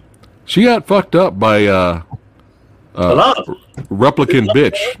fucked up by replicant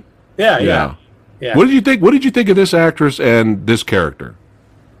bitch. Yeah. What did you think? What did you think of this actress and this character?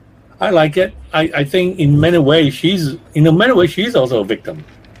 I like it. I think in many ways she's also a victim.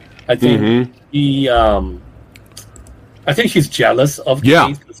 I think I think she's jealous of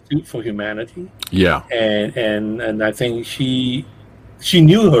Kay's pursuit for humanity. Yeah. And I think she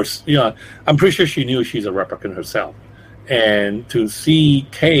knew her. I'm pretty sure she knew she's a replicant herself. And to see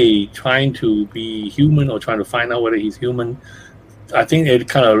Kay trying to be human or trying to find out whether he's human, I think it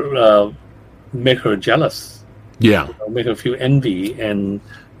kind of made her jealous. Yeah. Made her feel envy. And,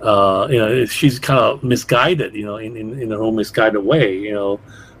 she's kind of misguided, in her own misguided way,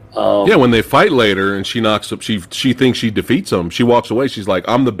 when they fight later and she knocks up, she thinks she defeats him. She walks away. She's like,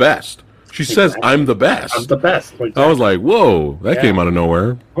 I'm the best. She says, I'm the best. I'm the best. Exactly. I was like, whoa, that came out of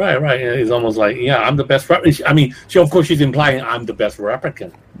nowhere. Right. It's almost like, I'm the best. I mean, she's implying I'm the best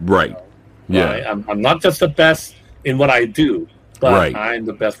replicant. Right. Right? I'm not just the best in what I do, but I'm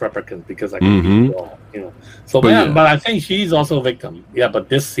the best replicant because I can do it all. So, but I think she's also a victim. Yeah, but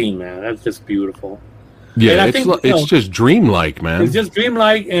this scene, man, that's just beautiful. Yeah, it's just dreamlike, man. It's just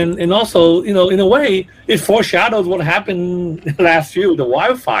dreamlike, and also, in a way, it foreshadows what happened last year with the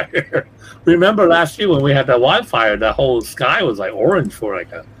wildfire. Remember last year when we had that wildfire, the whole sky was like orange for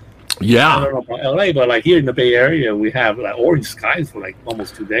like a. Yeah. I don't know about LA, but like here in the Bay Area, we have like orange skies for like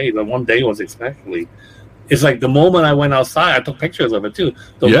almost 2 days. But one day was especially. It's like the moment I went outside, I took pictures of it too.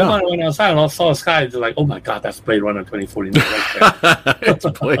 The moment I went outside and I saw the sky, it's like, oh my God, that's Blade Runner 2049 right there. It's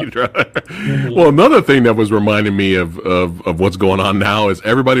Blade Runner. Well, another thing that was reminding me of what's going on now is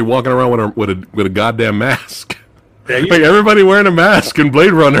everybody walking around with a goddamn mask. Like everybody wearing a mask in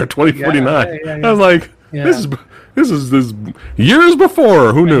Blade Runner 2049. I was like, this is years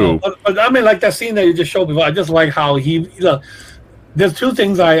before. Who knew? But I mean, like that scene that you just showed before, I just like how he, there's two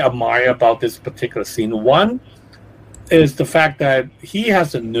things I admire about this particular scene. One is the fact that he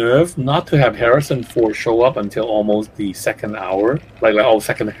has the nerve not to have Harrison Ford show up until almost the second hour,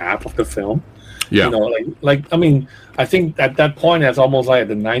 second half of the film. Yeah. I mean, I think at that point, that's almost like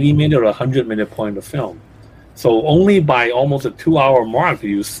the 90-minute or 100-minute point of the film. So only by almost a 2-hour mark do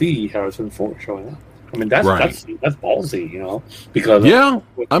you see Harrison Ford showing up. I mean, that's ballsy, because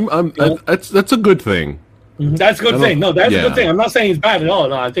that's a good thing. That's a good thing. No, that's a good thing. I'm not saying it's bad at all.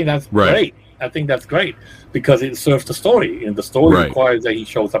 No, I think that's great. I think that's great because it serves the story, and the story requires that he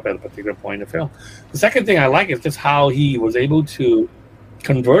shows up at a particular point in the film. The second thing I like is just how he was able to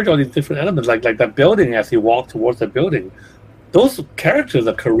converge all these different elements, like that building. As he walked towards the building, those characters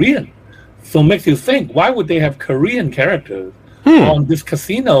are Korean, so it makes you think: why would they have Korean characters on this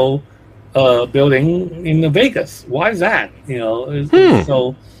casino building in Vegas? Why is that?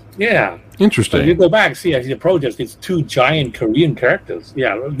 So. Yeah. Interesting. If you go back, see, as you approach this, it's two giant Korean characters.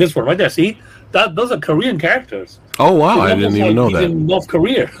 Yeah, this one right there. See, those are Korean characters. Oh wow, I didn't even know that. In North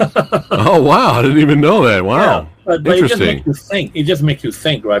Korea. Oh wow, I didn't even know that. Wow, yeah, but interesting. It just makes you think. It just makes you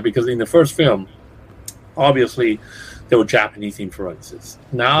think, right? Because in the first film, obviously, there were Japanese influences.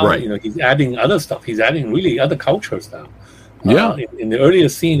 Now, he's adding other stuff. He's adding really other cultures now. Yeah. In the earlier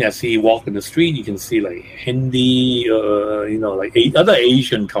scene, as he walked in the street, you can see like Hindi, like other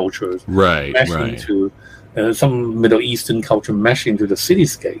Asian cultures, mesh into some Middle Eastern culture mesh into the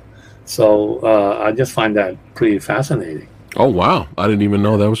cityscape. So I just find that pretty fascinating. Oh wow! I didn't even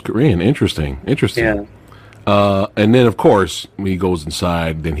know that was Korean. Interesting. Yeah. And then, of course, when he goes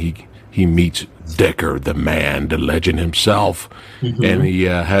inside, then he meets Decker, the man, the legend himself, and we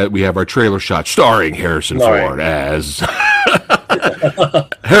have our trailer shot starring Harrison Ford as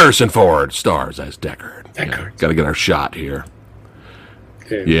Harrison Ford stars as Decker. Got to get our shot here.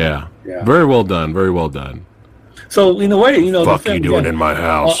 Okay. Yeah. Very well done. Very well done. So in a way, fuck you doing in my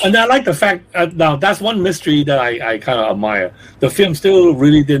house? And I like the fact now that's one mystery that I kind of admire. The film still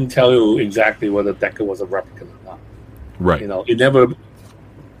really didn't tell you exactly whether Decker was a replicant or not. Right. It never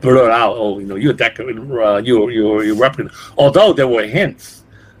blurred out. Oh, you're Decker. You're replicant. Although there were hints.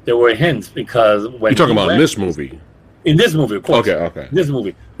 Because when you're talking about in this movie. In this movie, of course. Okay. This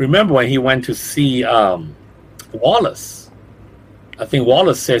movie. Remember when he went to see Wallace? I think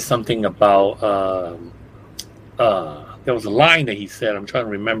Wallace said something about. There was a line that he said. I'm trying to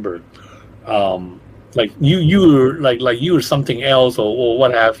remember. Like you were like you were something else or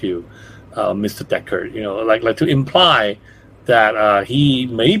what have you, Mr. Decker. Like to imply that he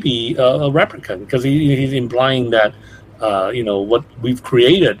may be a replicant because he's implying that what we've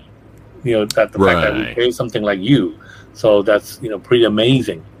created. That the fact that we create something like you. So that's pretty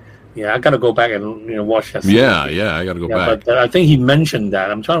amazing. Yeah, I got to go back and watch that. Yeah, I got to go back. But I think he mentioned that.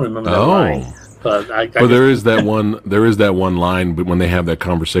 I'm trying to remember that line. But there is that one. There is that one line when they have that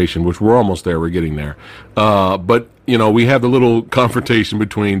conversation, which we're almost there. We're getting there. But we have the little confrontation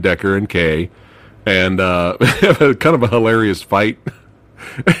between Decker and Kay, and kind of a hilarious fight.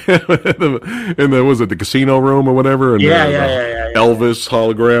 And there was it the casino room or whatever, and Elvis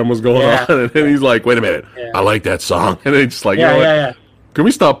hologram was going on, and he's like, "Wait a minute, I like that song," and they just like, can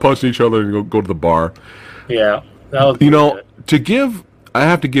we stop punching each other and go to the bar? Yeah, that was I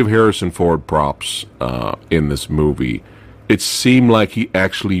have to give Harrison Ford props in this movie. It seemed like he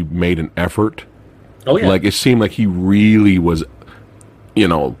actually made an effort. Oh yeah, like it seemed like he really was,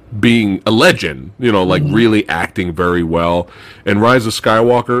 being a legend. Like really acting very well. And Rise of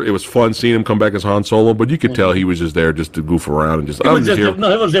Skywalker, it was fun seeing him come back as Han Solo, but you could tell he was just there just to goof around and just. I'm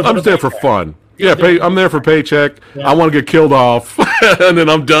just there for fun. Yeah, I'm there for paycheck. Yeah. I want to get killed off, and then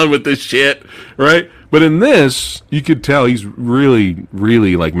I'm done with this shit, right? But in this, you could tell he's really,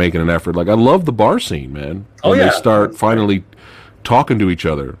 really like making an effort. Like I love the bar scene, man. When they start finally talking to each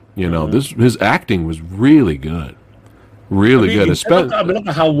other. His acting was really good, really good. Look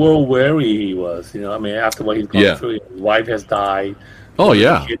at how world weary he was. After what he's gone through, his wife has died. Oh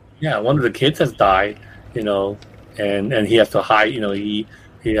yeah, one of the kids has died. And he has to hide.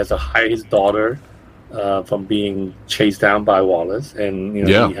 He has to hide his daughter from being chased down by Wallace, and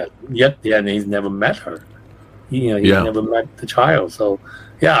he's never met her. He's never met the child. So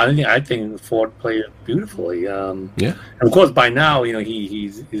I think Ford played it beautifully. And of course, by now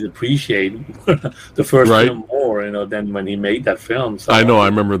he's appreciated the first film more than when he made that film. So I know. I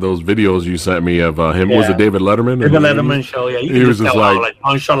remember those videos you sent me of him. Was it David Letterman? David Letterman show. Yeah, he was just like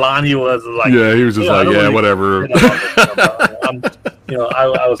nonchalant. He was like he was just whatever.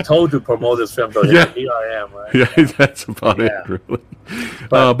 I was told to promote this film, so here I am. Right? Yeah, that's about it, really.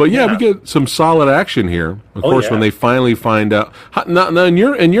 But we get some solid action here. Of course, when they finally find out. Now, in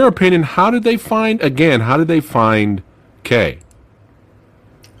your opinion, how did they find Kay?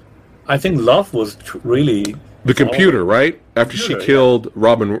 I think Love was really the computer, right? After she killed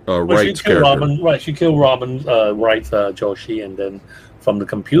Robin Wright's character. She killed Robin Wright's Joshi, and then from the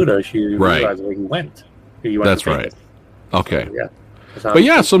computer, she realized where he went. That's right. Okay.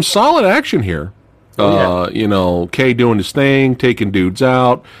 But some solid action here. Kay doing his thing, taking dudes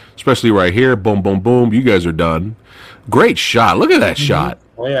out, especially right here. Boom, boom, boom. You guys are done. Great shot. Look at that shot.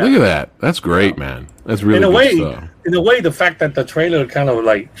 Oh, yeah. Look at that. That's great, man. That's really good stuff. In a way, the fact that the trailer kind of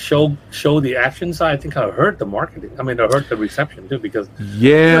like show the action side, I think kind of hurt the marketing. I mean, it hurt the reception too, because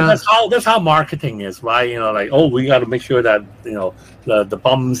that's how marketing is, right? We got to make sure that the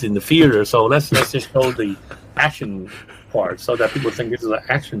bums in the theater. So let's just show the action part so that people think this is an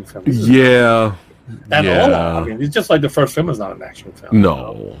action film. I mean, it's just like the first film is not an action film.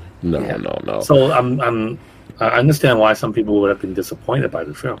 No. So I understand why some people would have been disappointed by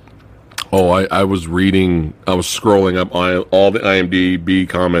the film. Oh, I was reading, I was scrolling up all the IMDb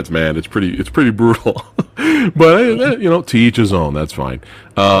comments. Man, it's pretty brutal. But to each his own. That's fine.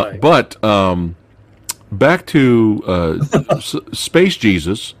 Right. But back to Space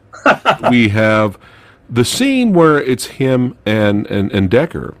Jesus, we have the scene where it's him and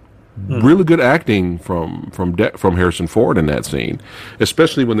Decker. Really good acting from Harrison Ford in that scene,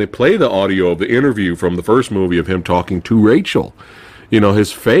 especially when they play the audio of the interview from the first movie of him talking to Rachel.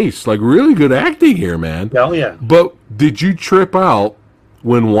 His face, like really good acting here, man. Oh, yeah. But did you trip out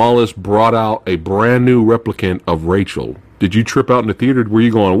when Wallace brought out a brand new replicant of Rachel? Did you trip out in the theater? Were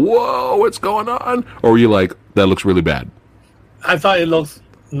you going, whoa, what's going on? Or were you like, that looks really bad? I thought it looks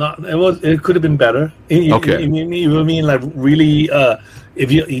not. It could have been better. Okay. You mean like really?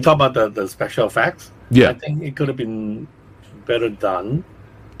 If you talk about the special effects, yeah, I think it could have been better done.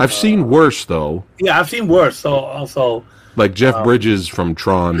 I've seen worse though. Yeah, I've seen worse. So also. Like Jeff Bridges from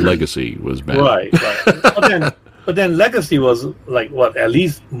Tron Legacy was bad. Right. But then Legacy was like what, at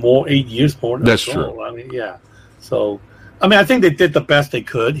least 8 years more. That's true. I mean, yeah. So, I mean, I think they did the best they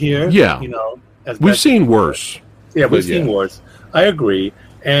could here. Yeah. We've seen worse. Yeah, we've seen worse. I agree.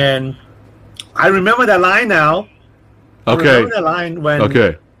 And I remember that line now. Okay. I remember that line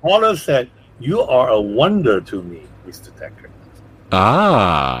when Wallace said, "You are a wonder to me, Mr. Decker."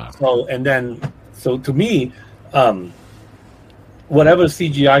 Ah. So to me, whatever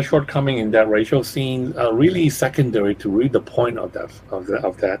CGI shortcoming in that Rachel scene are really secondary to read the point of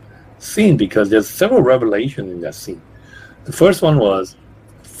that scene, because there's several revelations in that scene. The first one was,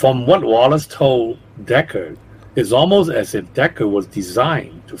 from what Wallace told Deckard, it's almost as if Deckard was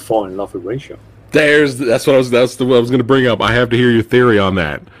designed to fall in love with Rachel. That's what I was going to bring up. I have to hear your theory on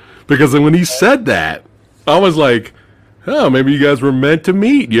that, because when he said that, I was like, oh, maybe you guys were meant to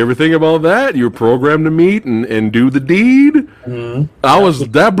meet. You ever think about that? You were programmed to meet and do the deed?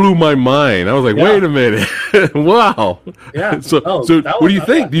 Mm-hmm. That blew my mind. I was like, wait a minute. Wow. Yeah. So what do you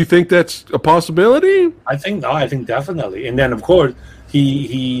think? Do you think that's a possibility? I think definitely. And then of course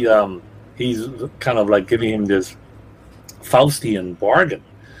he's kind of like giving him this Faustian bargain.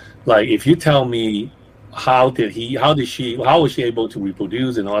 Like, if you tell me how was she able to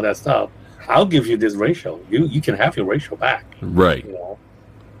reproduce and all that stuff, I'll give you this ratio. You can have your ratio back. Right.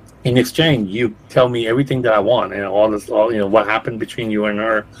 In exchange, you tell me everything that I want, and all what happened between you and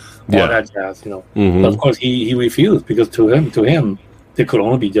her, all that jazz. Mm-hmm. But of course, he refused, because to him, there could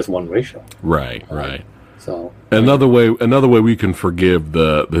only be just one ratio. Right. So another way we can forgive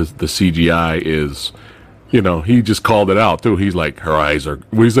the CGI is, he just called it out too. He's like, her eyes are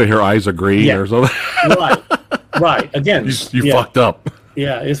green or something. Right. Again, you fucked up.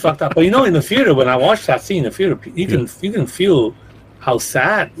 Yeah, it's fucked up. But in the theater, when I watched that scene in the theater, you can feel how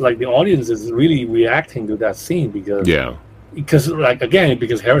sad, like, the audience is really reacting to that scene, because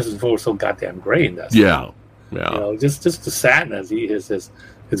Harrison Ford was so goddamn great in that scene. Yeah. Just the sadness, his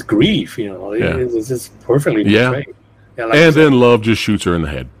grief, it's just perfectly portrayed. Yeah, like and then Love just shoots her in the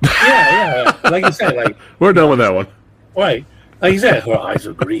head. Yeah. Like you said, like, we're done with that one. Right. Like you said, her eyes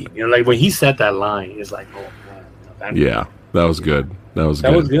are green. Like when he said that line, it's like, oh man. That was good. That was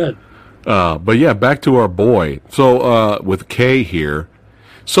good. But yeah, back to our boy. So with Kay here.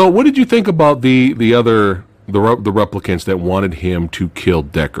 So what did you think about the replicants that wanted him to kill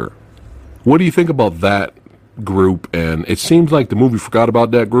Decker? What do you think about that group? And it seems like the movie forgot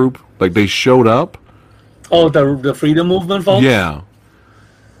about that group. Like, they showed up. Oh, the freedom movement folks? Yeah.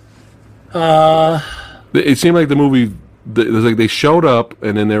 It seemed like the movie, they showed up,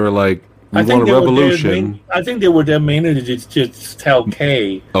 and then they were like, we want a revolution. I think they were there mainly to just tell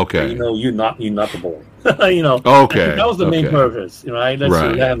Kay, okay, you're not the boy. Okay. That was the main purpose. Right?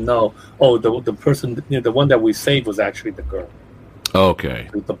 Let him know, the person, the one that we saved was actually the girl. Okay.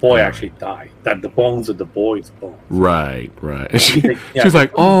 The boy actually died. That the bones are the boy's bones. Right. She's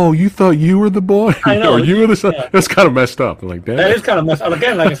like, oh, you thought you were the boy? I know. Or you were the son? Yeah. That's kind of messed up. I'm like, that is kind of messed up.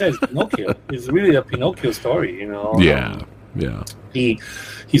 Again, like I said, it's Pinocchio. It's really a Pinocchio story, Yeah. He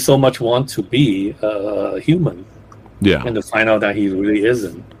so much wants to be human. Yeah. And to find out that he really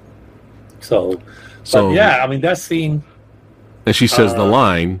isn't. So I mean, that scene. And she says the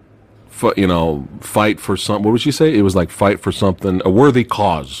line, fight for something. What would she say? It was like, fight for something, a worthy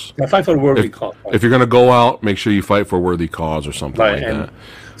cause. Yeah, fight for a worthy cause. Right. If you're going to go out, make sure you fight for a worthy cause or something like that.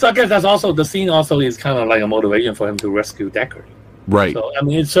 So I guess that's also, the scene also is kind of like a motivation for him to rescue Deckard. Right. So, I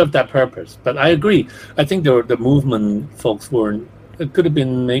mean, it served that purpose. But I agree. I think the movement folks it could have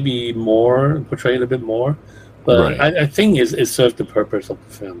been maybe more, portrayed a bit more. But I think it served the purpose of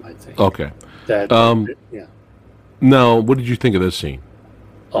the film, I think. Okay. Yeah. Now, what did you think of this scene?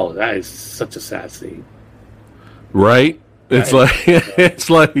 Oh, that is such a sad scene. Right? It's like it's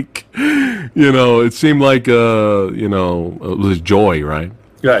like, it seemed like it was Joy, right?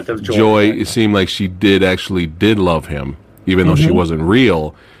 Yeah, that was Joy. Joy. It seemed like she did love him, even though she wasn't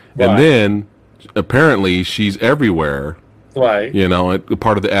real. Right. And then apparently she's everywhere. Right.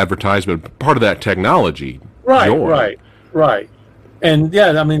 Part of the advertisement, part of that technology. Right. Joy. Right. And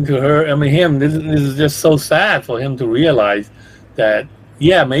yeah, I mean, to her, him. This is just so sad for him to realize that.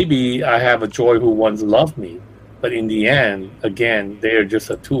 Yeah, maybe I have a Joy who once loved me, but in the end, again, they're just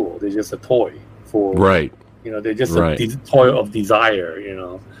a tool. They're just a toy for. Right. They're just a toy of desire.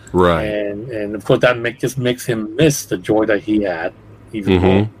 Right. And of course that just makes him miss the joy that he had even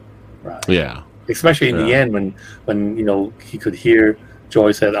more. Right. Yeah. Especially in the end when he could hear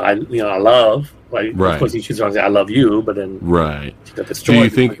Joy said I love, right? Of course she's going to say I love you, but then she got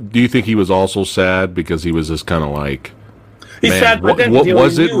destroyed. Do you think he was also sad because he was just kind of like, he's sad, but then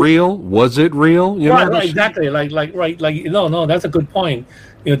was it real? Was it real? Right, exactly. No, that's a good point.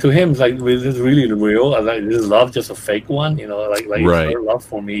 To him, it's like, is this really real? Is love just a fake one? Is her love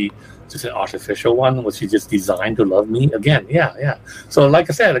for me just an artificial one? Was she just designed to love me? Again, yeah. So,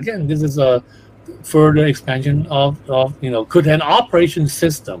 like I said, again, this is a further expansion of could an operation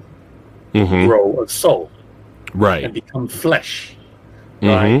system grow a soul, right, and become flesh,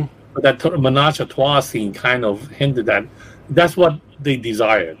 right? But that menage a trois scene kind of hinted that that's what they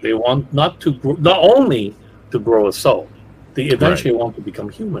desire. They want not only to grow a soul. They eventually want to become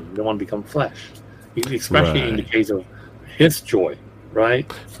human. They want to become flesh, especially in the case of his Joy, right?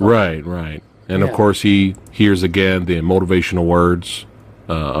 So, right. And of course, he hears again the motivational words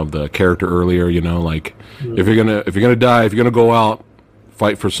of the character earlier. If you're gonna die, if you're gonna go out,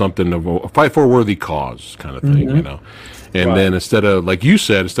 fight for something, fight for a worthy cause, kind of thing. And then instead of, like you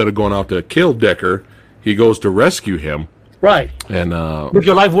said, instead of going out to kill Decker, he goes to rescue him. Right. And make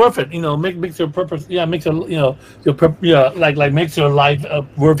your life worth it. Makes your purpose. Yeah, makes your like makes your life a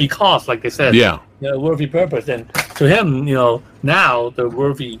worthy cause, like they said. Yeah. Worthy purpose. And to him, now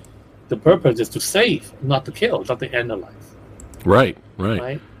the purpose is to save, not to kill, not to end the life. Right.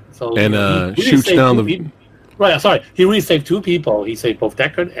 So and he shoots down the. Right. Sorry, he really saved two people. He saved both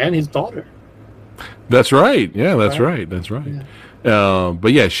Deckard and his daughter. That's right. Yeah, that's right. That's right. Yeah.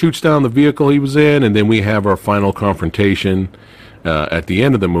 But yeah, shoots down the vehicle he was in, and then we have our final confrontation at the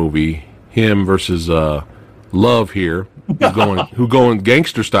end of the movie. Him versus Love here, who going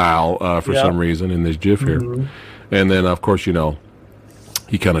gangster style for some reason in this GIF here, and then of course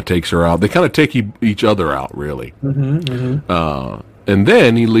he kind of takes her out. They kind of take each other out, really. And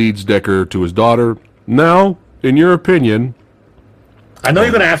then he leads Decker to his daughter. Now, in your opinion, I know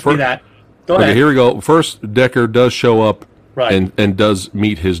you're going to ask me that. Go ahead. Here we go. First, Decker does show up. Right. And does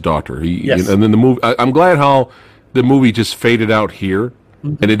meet his daughter. And then the movie. I'm glad how the movie just faded out here,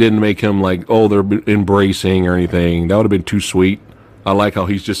 and it didn't make him like, oh, they're embracing or anything. That would have been too sweet. I like how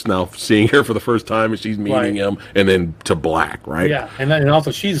he's just now seeing her for the first time, and she's meeting him, and then to black, right? Yeah, and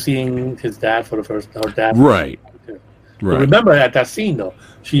also she's seeing his dad for the first time. Her dad. Right. Right. Remember at that scene though,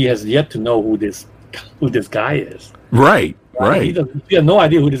 she has yet to know who this guy is. Right. He has no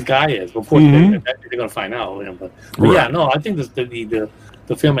idea who this guy is. Of course, they're going to find out. But yeah, no, I think the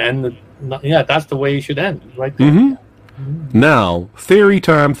film ended. Yeah, that's the way it should end, right there. Now, theory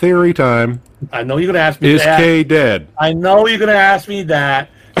time. I know you're going to ask me that. Is Kay dead? I know you're going to ask me that,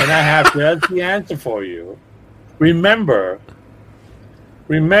 and I have just the answer for you. Remember,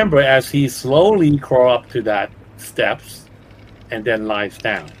 as he slowly crawls up to that steps and then lies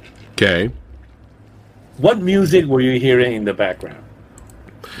down. Okay. What music were you hearing in the background?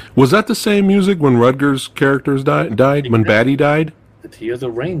 Was that the same music when Rutger's characters died? When Batty died? The Tears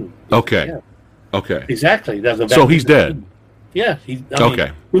of Rain. Okay. Yeah. Okay. Exactly. So he's dead. Yeah.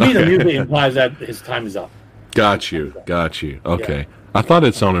 Okay. To me, the music implies that his time is up. Got you. Okay. Yeah. I thought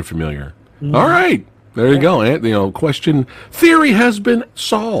it sounded familiar. All right. There you go. Question theory has been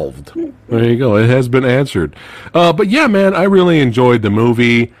solved. There you go. It has been answered. But yeah, man, I really enjoyed the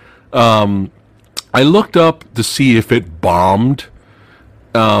movie. I looked up to see if it bombed.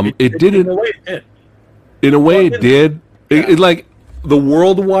 It didn't. In a way, it did. It like the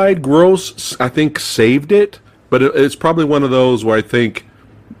worldwide gross, I think, saved it. But it's probably one of those where I think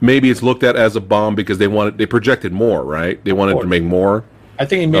maybe it's looked at as a bomb because they projected more, right? They wanted to make more. I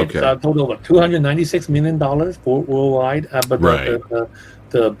think it made a total of $296 million worldwide, but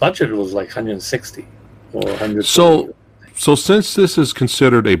the budget was like 160 or 100. So since this is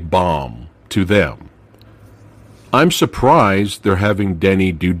considered a bomb to them, I'm surprised they're having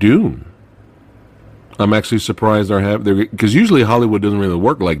Denny do Dune. I'm actually surprised because usually Hollywood doesn't really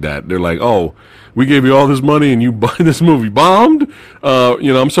work like that. They're like, oh, we gave you all this money and you buy this movie bombed.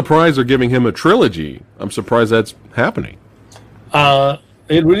 I'm surprised they're giving him a trilogy. I'm surprised that's happening.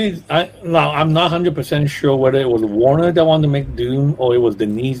 It really. Now I'm not 100% sure whether it was Warner that wanted to make Doom or it was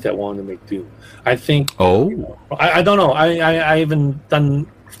Denise that wanted to make Doom. I think. Oh, I don't know. I haven't done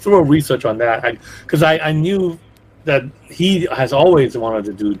thorough research on that because I knew that he has always wanted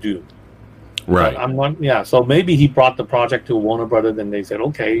to do Doom. right. But I'm not. Yeah. So maybe he brought the project to Warner Brothers and they said,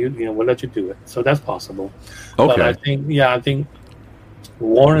 okay, we'll let you do it. So that's possible. Okay. But I think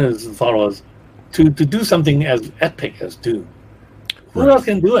Warner's thought was to do something as epic as Doom. Who else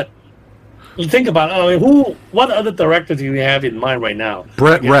can do it? You think about it. What other directors do you have in mind right now?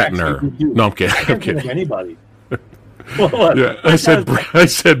 Brett Ratner. No, I'm kidding. I can't think of anybody. What? Yeah, I said Brett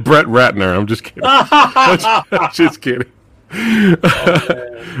Ratner. I'm just kidding. I'm just kidding.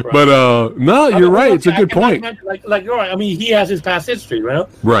 But no, you're right. It's a good point. Like you're right. I mean, he has his past history, right?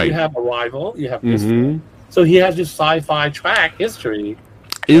 Right. You have Arrival. You have this. So he has this sci-fi track history.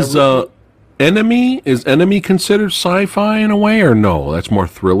 Is Enemy considered sci-fi in a way, or no? That's more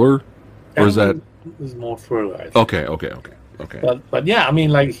thriller, or is that? Is more thriller. I think. Okay. But yeah, I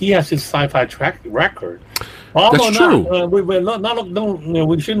mean, like he has his sci-fi track record. That's true.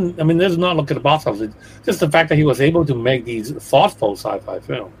 We shouldn't. I mean, let's not look at the box office. It's just the fact that he was able to make these thoughtful sci-fi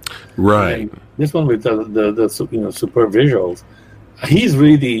films. Right. And this one with the super visuals. He's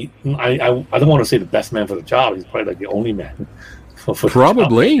really I don't want to say the best man for the job. He's probably like the only man for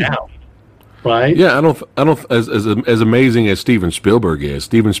probably the job right now. Right? Yeah, I don't. As amazing as Steven Spielberg is,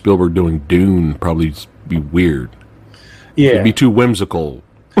 Steven Spielberg doing Dune probably be weird. Yeah, it'd be too whimsical.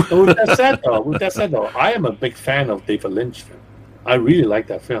 With that said, though, I am a big fan of David Lynch film. I really like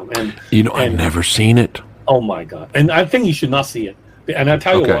that film, and I've never seen it. Oh my god! And I think you should not see it, and I'll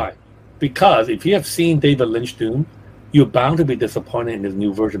tell you why. Because if you have seen David Lynch Dune, you're bound to be disappointed in this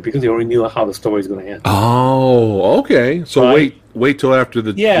new version because you already knew how the story is going to end. Oh, okay. So wait till after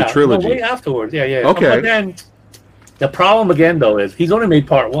the trilogy. Wait afterwards. Yeah. Okay. But then the problem again, though, is he's only made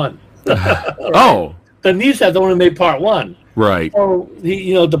part one. Right? Oh. Denise has only made part one. Right. So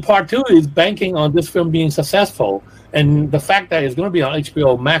the part two is banking on this film being successful, and the fact that it's going to be on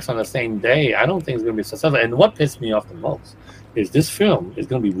HBO Max on the same day, I don't think it's going to be successful. And what pissed me off the most is this film is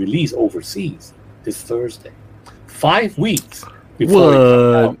going to be released overseas this Thursday. 5 weeks before it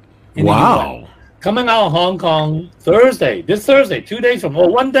comes out. Wow. Coming out of Hong Kong this Thursday, 2 days from,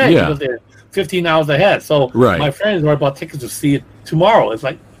 1 day, because they're 15 hours ahead. So my friends were about tickets to see it tomorrow. It's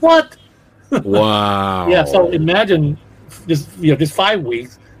like, what? Wow. Yeah, so imagine this 5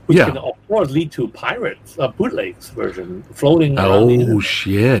 weeks, which can, of course, lead to pirates, bootlegs version floating around the internet.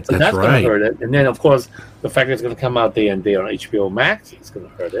 Shit, so that's right. going to hurt it. And then, of course, the fact that it's going to come out day and day on HBO Max is going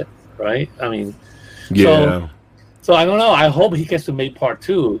to hurt it, right? I mean, So I don't know. I hope he gets to make part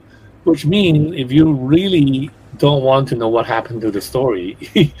two, which means if you really don't want to know what happened to the story,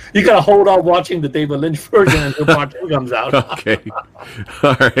 you got to hold off watching the David Lynch version until part two comes out. Okay.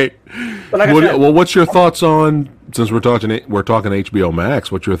 All right. But like I said, well, what's your thoughts on, since we're talking HBO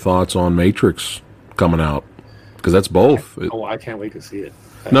Max, what's your thoughts on Matrix coming out? Because that's both. I can't wait to see it.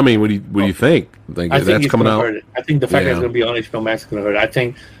 No, I mean, what do you think? I think that's coming out? I think the fact that it's going to be on HBO Max is going to hurt it. I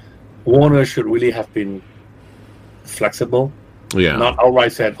think Warner should really have been flexible. Yeah. Not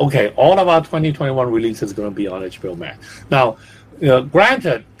outright said, okay, all of our 2021 release is going to be on HBO Max. Now,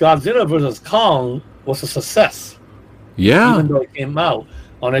 granted, Godzilla vs. Kong was a success. Yeah. Even though it came out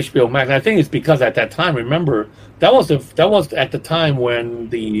on HBO Max. And I think it's because at that time, remember, that was at the time when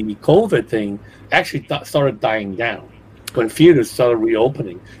the COVID thing actually started dying down, when theaters started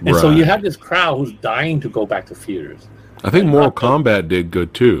reopening. And so you have this crowd who's dying to go back to theaters. I think Mortal Kombat did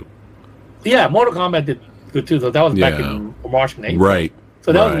good too. Yeah, Mortal Kombat did good too. So that was back in March and April. Right.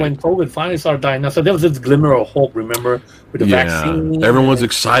 So that was when COVID finally started dying. Now, so there was this glimmer of hope, remember, with the vaccine. Everyone's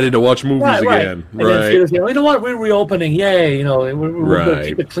excited to watch movies again. And then theaters, you know what, we're reopening. Yay, we're going to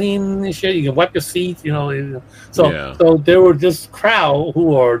keep it clean and shit. You can wipe your seats, So there were this crowd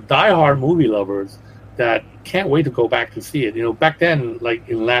who are diehard movie lovers that can't wait to go back to see it. Back then, like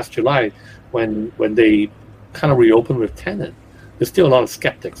in last July, when they kind of reopened with Tenet, there's still a lot of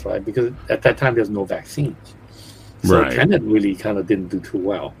skeptics, right? Because at that time, there's no vaccines. So Tenet really kind of didn't do too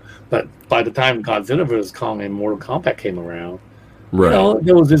well. But by the time Godzilla vs. Kong and Mortal Kombat came around,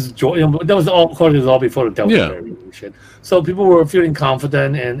 there was this joy. That was all, of course, it was all before the Delta variant and shit. So people were feeling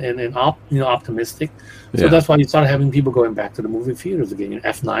confident and optimistic. So that's why you started having people going back to the movie theaters again.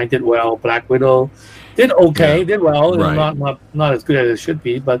 F9 did well. Black Widow did okay, did well. Not as good as it should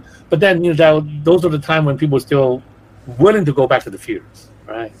be. But then those are the time when people were still willing to go back to the theaters,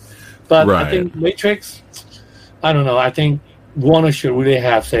 right? But I think Matrix, I don't know. I think Warner should really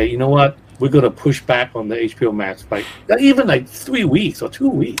say, you know what? we're going to push back on the HBO Max like even like 3 weeks or 2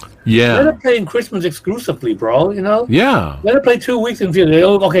 weeks. Yeah. Let it play in Christmas exclusively, bro. You know. Yeah. Let it play 2 weeks in theater.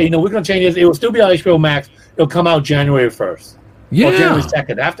 Okay, we're going to change this. It will still be on HBO Max. It'll come out January 1st. Yeah. Or January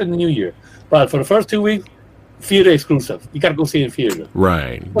 2nd after the New Year. But for the first 2 weeks, theater exclusive. You got to go see it in theater.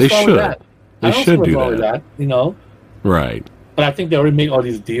 Right. What's they wrong should. With that? They should do with that. Right. But I think they already make all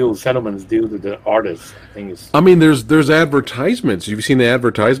these settlements deals with the artists. I mean, there's advertisements. You've seen the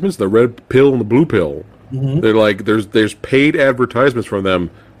advertisements, the red pill and the blue pill. Mm-hmm. They're like there's paid advertisements from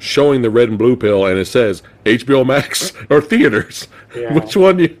them showing the red and blue pill, and it says HBO Max or theaters. Yeah. Which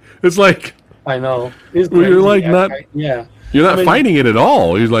one? It's like I know. You're like not. Yeah. You're not fighting it at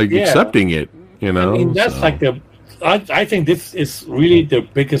all. You're like accepting it. You know. I mean, that's like I think this is really the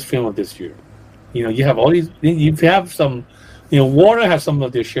biggest film of this year. You have all these. You have some. Warner has some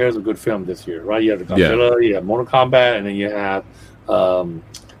of their shares of good film this year, right? You have the Godzilla, you have Mortal Kombat, and then you have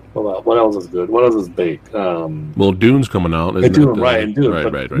what else is good? What else is big? Well, Dune's coming out. Isn't Dune, right? And Dune,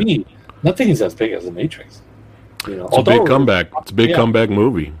 right. To me, nothing is as big as The Matrix. It's a big comeback. It's a big comeback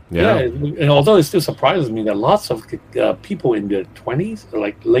movie. Yeah. And although it still surprises me that lots of people in their 20s,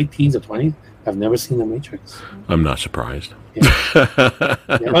 like late teens or 20s, have never seen The Matrix. I'm not surprised.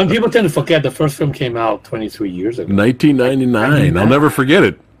 When people tend to forget the first film came out 23 years ago. 1999. I'll never forget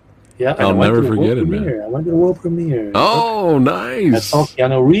it. Yeah, I'll never forget it, man. I went to the world premiere. Oh, nice. I saw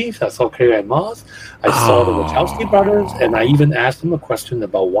Keanu Reeves. I saw Carrie-Anne Moss. I saw the Wachowski brothers, and I even asked them a question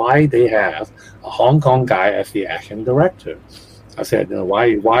about why they have a Hong Kong guy as the action director. I said, why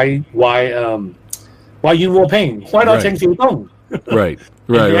Yuen Wo Ping? Why not Cheng Siu Dong? Right.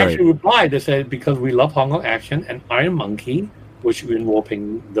 They actually replied. They said, because we love Hong Kong action, and Iron Monkey, which Yuen Wo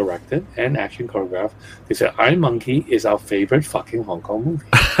Ping directed and action choreographed, they said Iron Monkey is our favorite fucking Hong Kong movie.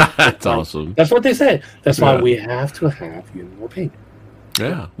 That's awesome. That's what they said. That's why we have to have Yuen Wo Ping.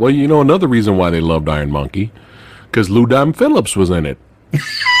 Yeah. Well, another reason why they loved Iron Monkey, because Lou Diamond Phillips was in it.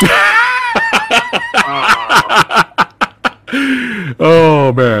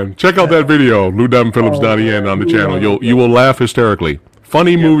 Oh man, check out that video, Lou Diamond Phillips down the end on the channel. You will laugh hysterically.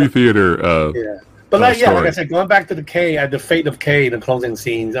 Funny movie theater. But like I said, going back to the fate of K, the closing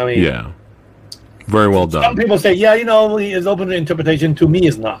scenes. I mean, very well done. Some people say, it's open to interpretation. To me,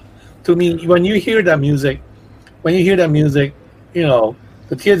 it's not. To me, when you hear that music, the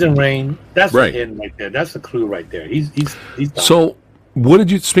Tears in Rain, that's the hint right there. That's the clue right there. He's done. So,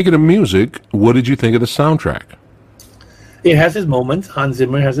 speaking of music, what did you think of the soundtrack? It has its moments. Hans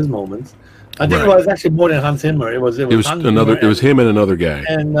Zimmer has his moments. I think it was actually more than Hans Zimmer. It was Hans Zimmer it was him and another guy.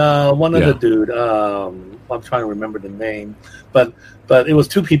 And one other dude. I'm trying to remember the name. But it was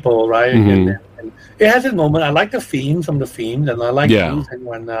two people, right? Mm-hmm. And it has its moment. I like the themes, some of the themes, and I like using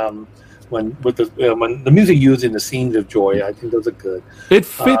when the music used in the scenes of joy. I think those are good. It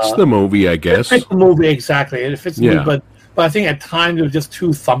fits the movie, I guess. It fits the movie, exactly. It fits the movie, but I think at times it was just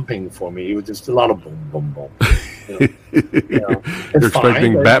too thumping for me. It was just a lot of boom, boom, boom. You're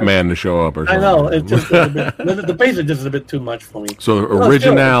expecting Batman to show up or something. I know. It's just the pace is just a bit too much for me. So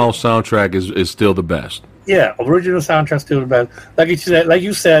original soundtrack is still the best. Yeah, original soundtrack still the best. Like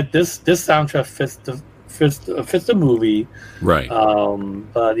you said, this soundtrack fits the movie. Right.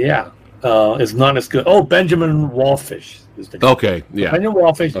 But it's not as good. Oh, Benjamin Wallfish is the guy. Okay. Yeah. Benjamin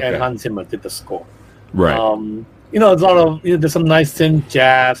Wallfish and Hans Zimmer did the score. Right. It's a lot of there's some nice synth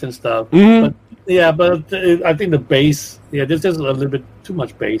jazz and stuff. Mm-hmm. But I think the bass, there's just a little bit too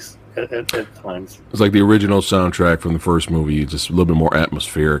much bass at times. It's like the original soundtrack from the first movie, just a little bit more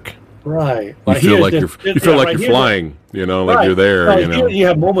atmospheric. Right. You feel like you're flying, like you're there. Right. Here you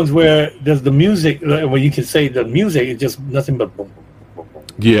have moments where there's the music, where you can say the music is just nothing but boom, boom, boom, boom.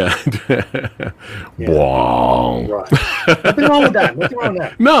 Yeah. Wow. Right. Nothing wrong with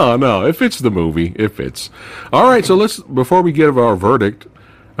that. No, it fits the movie. It fits. All right, so before we give our verdict,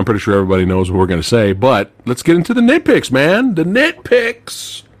 I'm pretty sure everybody knows what we're going to say, but let's get into the nitpicks, man. The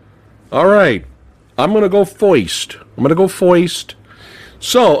nitpicks. All right. I'm going to go foist.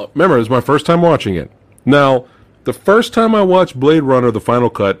 So, remember, it was my first time watching it. Now, the first time I watched Blade Runner, the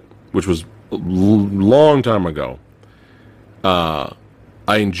final cut, which was a long time ago, I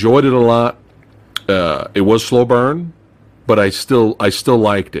enjoyed it a lot. It was slow burn, but I still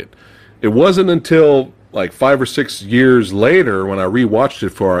liked it. It wasn't until like 5 or 6 years later when I rewatched it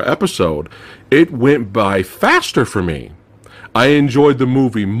for our episode, it went by faster for me. I enjoyed the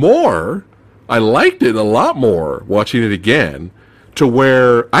movie more. I liked it a lot more watching it again, to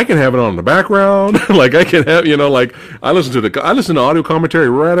where I can have it on in the background. Like I can have, I listen to audio commentary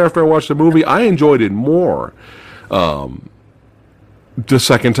right after I watch the movie. I enjoyed it more. The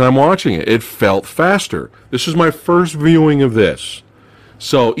second time watching it, it felt faster. This is my first viewing of this.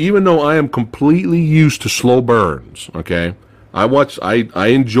 So even though I am completely used to slow burns, okay, I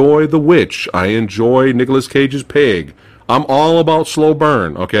enjoy The Witch. I enjoy Nicolas Cage's Pig. I'm all about slow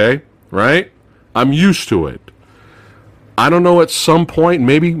burn, okay? Right? I'm used to it. I don't know, at some point,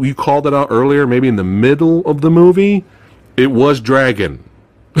 maybe you called it out earlier, maybe in the middle of the movie, it was dragging.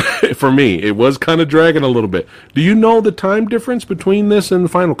 For me, it was kind of dragging a little bit. Do you know the time difference between this and the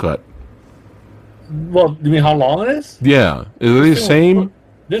final cut? Well, you mean how long it is? Yeah. Is it the same?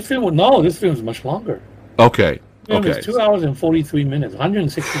 This film is much longer. Okay. It's 2 hours and 43 minutes,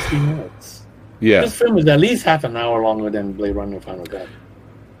 163 minutes. Yeah. This film is at least half an hour longer than Blade Runner Final Cut.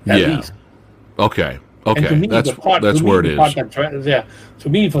 At least. Okay. And to me, that's where it is. To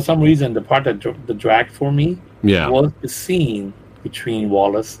me, for some reason, the part that dragged for me was the scene between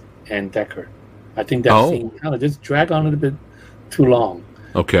Wallace and Deckard. I think that scene kind of just dragged on a little bit too long.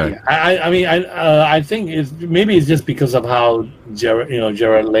 Okay. Yeah. I think it's just because of how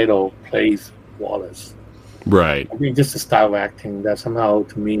Jared Leto plays Wallace. Right. I mean, just the style of acting that somehow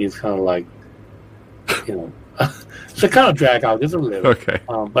to me is kind of like, it's a kind of drag out just a little. Okay.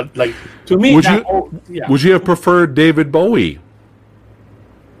 But like to me, would you have preferred David Bowie?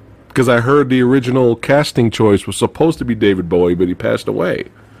 Because I heard the original casting choice was supposed to be David Bowie, but he passed away.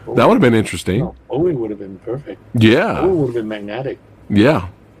 Bowie. That would have been interesting. No, Bowie would have been perfect. Yeah. Bowie would have been magnetic. Yeah.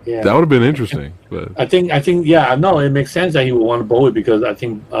 That would have been interesting. But I think, it makes sense that he would want Bowie because I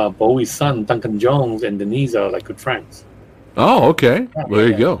think Bowie's son, Duncan Jones, and Denise are like good friends. Oh, okay. Well, there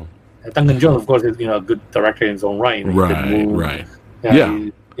you go. Duncan Jones, of course, is a good director in his own right. Right.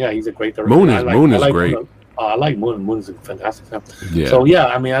 He's a great director. Moon is great. I like Moon. Moon is a fantastic film. Yeah. So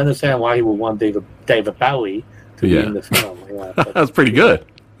I understand why he would want David Bowie to be in the film. Yeah, that's pretty good.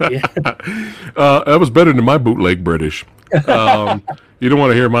 That was better than my bootleg British. You don't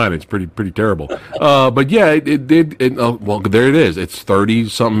want to hear mine; it's pretty terrible. But yeah, it did. Well, there it is. It's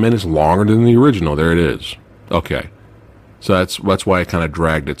 30-something minutes longer than the original. There it is. Okay, so that's why it kind of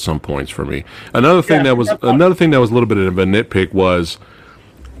dragged at some points for me. Another thing that was a little bit of a nitpick was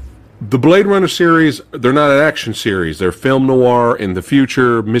the Blade Runner series. They're not an action series; they're film noir in the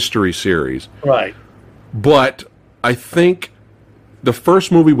future mystery series. Right. But I think the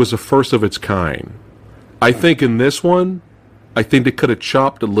first movie was the first of its kind. I think in this one, I think they could have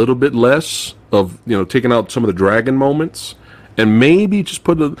chopped a little bit less of, taking out some of the dragon moments, and maybe just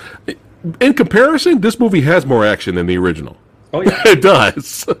in comparison, this movie has more action than the original. Oh yeah, it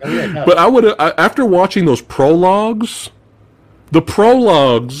does. Oh, yeah, it does. But I would have, after watching those prologues,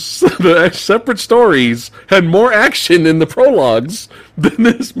 the separate stories had more action in the prologues than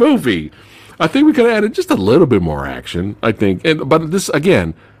this movie. I think we could have added just a little bit more action, I think. But this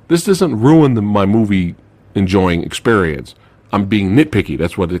doesn't ruin my movie enjoying experience. I'm being nitpicky.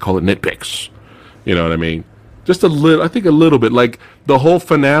 That's what they call it, nitpicks. You know what I mean? Just a little. I think a little bit. Like the whole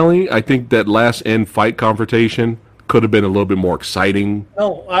finale, I think that last end fight confrontation could have been a little bit more exciting.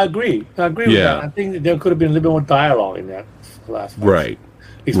 No, I agree. With that. I think there could have been a little bit more dialogue in that last fight. Right.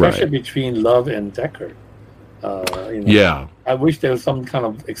 Especially between Love and Deckard. I wish there was some kind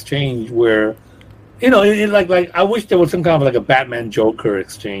of exchange where, like I wish there was some kind of like a Batman Joker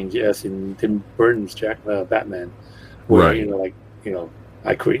exchange, as in Tim Burton's Batman, where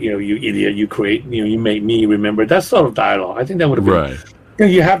I create, you idiot, you create, you make me remember, that sort of dialogue. I think that would have been right.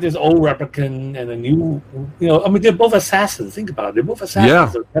 You have this old replicant and a new, they're both assassins. Think about it, they're both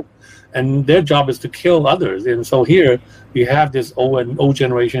assassins, and their job is to kill others. And so here you have this old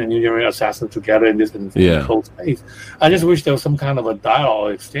generation and new generation assassins together in this close space. I just wish there was some kind of a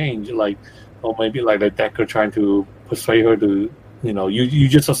dialogue exchange, or maybe like Deckard trying to persuade her to, you're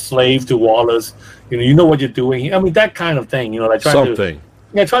just a slave to Wallace. You know what you're doing. I mean, that kind of thing. Like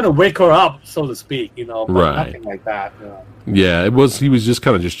trying to wake her up, so to speak. But nothing like that. Yeah, it was. He was just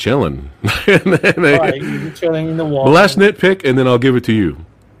kind of just chilling. He was chilling in the wall. The last nitpick, and then I'll give it to you.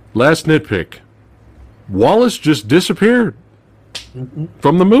 Last nitpick. Wallace just disappeared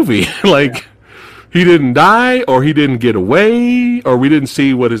from the movie. He didn't die, or he didn't get away, or we didn't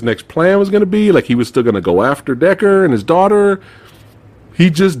see what his next plan was going to be. Like, he was still going to go after Deckard and his daughter. He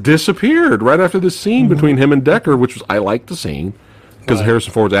just disappeared right after the scene between him and Deckard, which was, I liked the scene because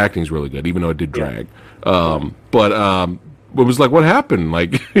Harrison Ford's acting is really good, even though it did drag. But it was like, what happened?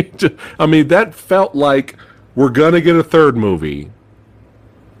 Like, that felt like we're going to get a third movie.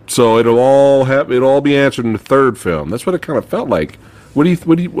 So it'll all be answered in the third film. That's what it kind of felt like. What are your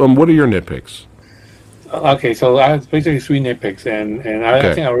nitpicks? Okay, so I have basically 3 nitpicks, and I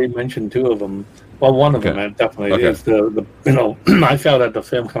think I already mentioned 2 of them. Well, one of them definitely is the I felt that the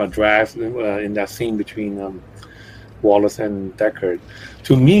film kind of drags in that scene between Wallace and Deckard.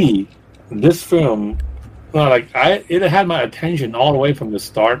 To me, this film No, like it had my attention all the way from the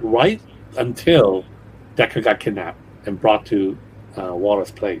start, right until Decker got kidnapped and brought to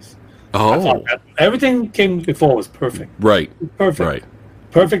Wallace's place. Oh, I thought that everything came before was perfect. Right. Perfect. Right.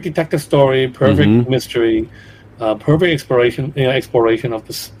 Perfect detective story. Perfect mystery. Perfect exploration of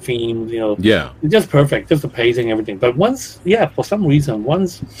the theme. Yeah. Just perfect. Just the pacing, everything. But for some reason,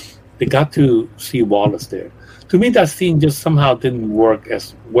 once they got to see Wallace there, to me that scene just somehow didn't work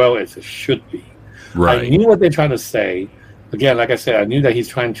as well as it should be. Right. I knew what they're trying to say. Again, like I said, I knew that he's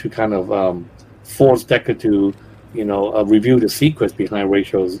trying to kind of force Decker to, review the secrets behind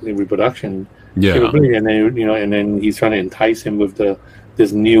Rachel's reproduction capability, and then he's trying to entice him with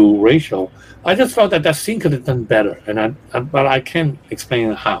this new Rachel. I just felt that scene could have done better, but I can't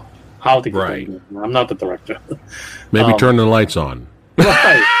explain how they could have done it. I'm not the director. Maybe turn the lights on.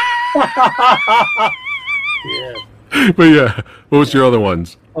 Right. Yeah. But yeah, what was your other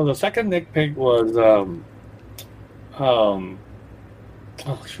ones? Well, the second nitpick was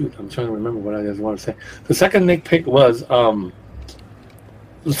oh shoot, I'm trying to remember what I just want to say. The second nitpick was some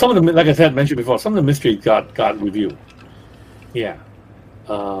of the, like I said, mentioned before, some of the mysteries got reviewed. Yeah.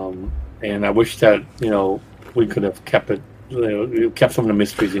 And I wish that we could have kept it. Kept some of the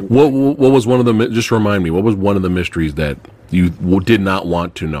mysteries in. What was one of the? Just remind me. What was one of the mysteries that you did not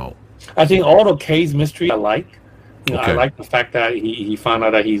want to know? I think all the K's mystery I like. I like the fact that he found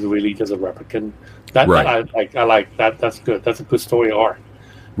out that he's really just a replicant. That I like that. That's good. That's a good story arc.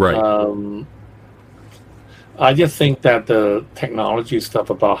 Right. I just think that the technology stuff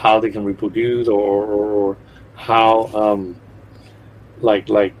about how they can reproduce or how like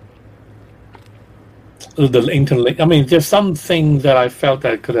the interlink. I mean, there's some things that I felt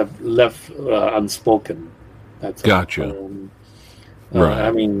that could have left unspoken. That's gotcha. Right.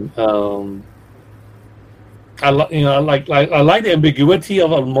 I mean, I like the ambiguity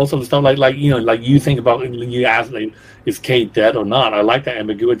of most of the stuff. Like you think about, you ask, like, is Kate dead or not? I like that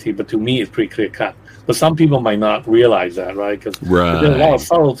ambiguity, but to me, it's pretty clear cut. But some people might not realize that, right? Because there's a lot of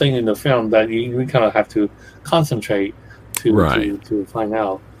subtle things in the film that you kind of have to concentrate to find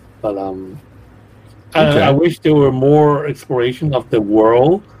out. But I wish there were more exploration of the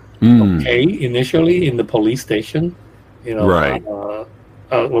world of Kate initially in the police station. I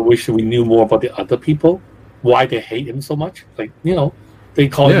wish we knew more about the other people. Why they hate him so much? Like, they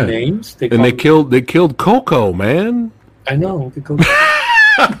call him names. They killed Coco, man. I know.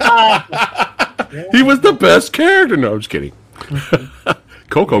 He was the best character. No, I'm just kidding.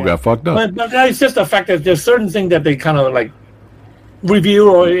 Coco got fucked up. But it's just the fact that there's certain things that they kind of like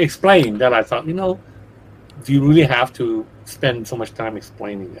review or explain that I thought, do you really have to spend so much time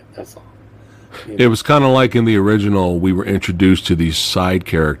explaining it? That's all. It was kind of like in the original, we were introduced to these side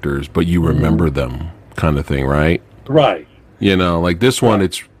characters, but you remember them, kind of thing, right? Right. Like this one,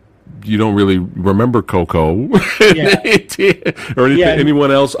 it's you don't really remember Coco or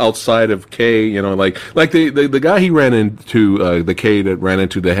anyone else outside of Kay. Like the guy he ran into, the Kay that ran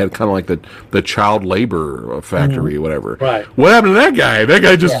into, the head, kind of like the child labor factory or whatever. Right. What happened to that guy? That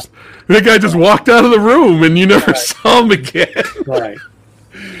guy just walked out of the room and you never saw him again. Right.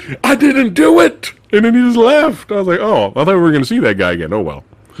 I didn't do it, and then he just left. I was like, oh, I thought we were going to see that guy again. Oh well.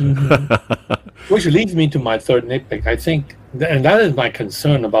 Which leads me to my third nitpick. I think, and that is my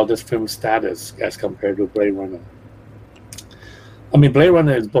concern about this film's status as compared to Blade Runner. I mean, Blade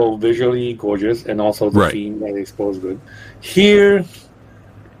Runner is both visually gorgeous and also the theme that it explores good. Here,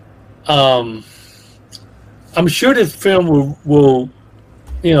 I'm sure this film will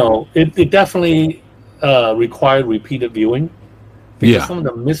it definitely required repeated viewing. Because some of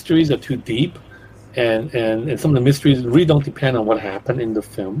the mysteries are too deep, and some of the mysteries really don't depend on what happened in the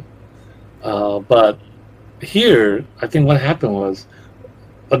film. But here, I think what happened was,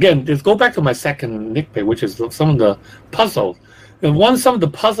 again, let's go back to my second nitpick, which is some of the puzzles. And once some of the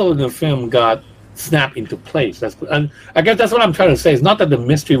puzzles in the film got snapped into place, and I guess that's what I'm trying to say. It's not that the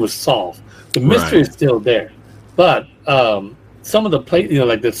mystery was solved; the mystery is still there, but some of the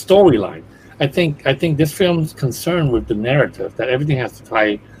like the storyline. I think this film's concerned with the narrative, that everything has to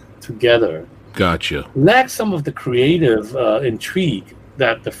tie together. Gotcha. Lacks some of the creative intrigue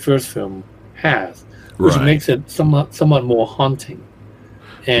that the first film has, which makes it somewhat more haunting.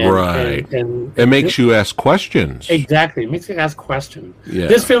 And it makes you ask questions. Exactly, it makes you ask questions. Yeah.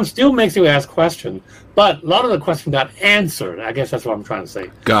 This film still makes you ask questions, but a lot of the questions got answered. I guess that's what I'm trying to say.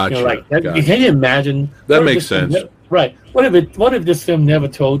 Gotcha. Can you imagine? That makes sense. Right. What if this film never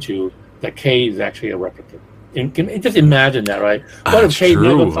told you that Kay is actually a replicant? And just imagine that, right? What if Kay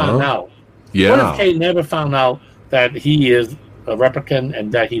never found out? Yeah. What if Kay never found out that he is a replicant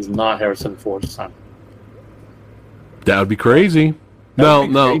and that he's not Harrison Ford's son? That would be crazy.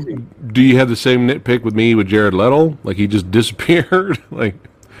 No. Do you have the same nitpick with me with Jared Leto? Like he just disappeared? Like,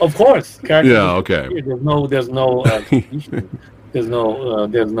 of course. Yeah. Okay. There's no.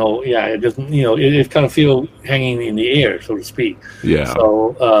 Yeah, it doesn't. It kind of feel hanging in the air, so to speak. Yeah.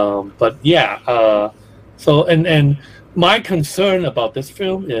 So, but yeah. So and my concern about this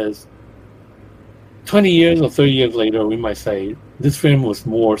film is 20 years or 30 years later, we might say this film was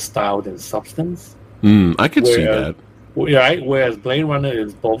more style than substance. I could see that. Right, whereas Blade Runner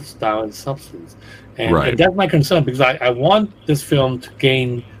is both style and substance. And that's my concern, because I want this film to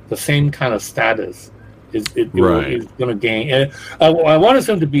gain the same kind of status it's going to gain. And I want this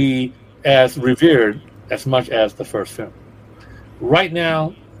film to be as revered as much as the first film. Right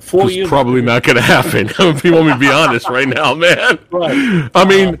now, 4 years... It's probably not going to happen. If you want me to be honest right now, man. Right. I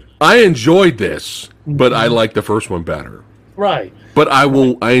mean, I enjoyed this, but I like the first one better. Right. But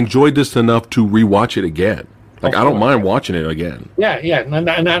I enjoyed this enough to rewatch it again. Like, I don't mind watching it again. Yeah. And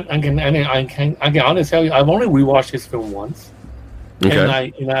I can honestly tell you, I've only rewatched this film once.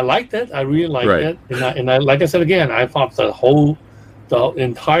 Okay. And I liked it. I really liked it. And I like I said again, I thought the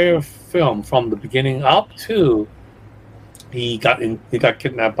entire film from the beginning up to he got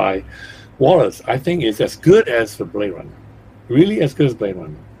kidnapped by Wallace, I think is as good as the Blade Runner. Really as good as Blade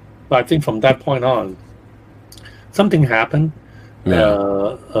Runner. But I think from that point on, something happened.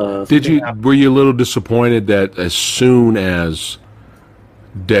 Yeah. Were you a little disappointed that as soon as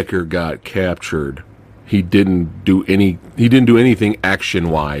Deckard got captured, he didn't do anything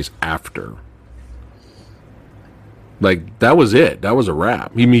action-wise after? Like, that was it. That was a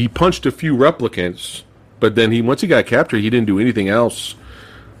wrap. I mean, he punched a few replicants, but then once he got captured, he didn't do anything else.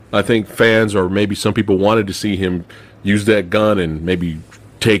 I think fans or maybe some people wanted to see him use that gun and maybe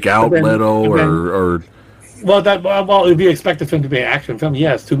take out Leto or Well, it'd be expected for him to be an action film.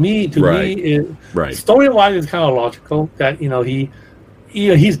 Yes, to me, story-wise, it's kind of logical that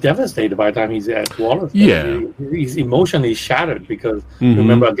he's devastated by the time he's at Wallace. Yeah, he's emotionally shattered because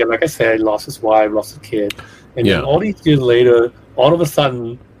remember again, like I said, he lost his wife, lost his kid, and then all these years later, all of a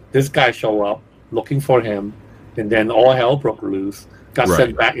sudden, this guy show up looking for him, and then all hell broke loose. Got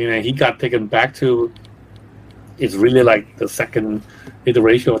sent back. He got taken back to. It's really like the second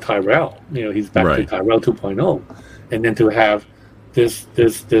iteration of Tyrell. He's back to Tyrell 2.0, and then to have this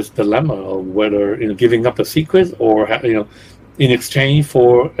dilemma of whether giving up the secrets or in exchange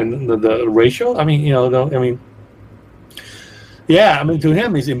for the ratio. To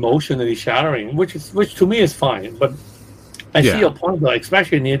him is emotionally shattering, which to me is fine. But I see a point, though,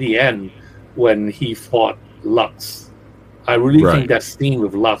 especially near the end when he fought Lux. I really think that scene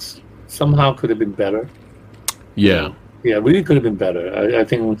with Lux somehow could have been better. Yeah. Yeah, it really could have been better. I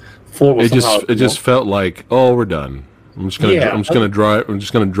think 4 was it just felt like, oh, we're done. I'm just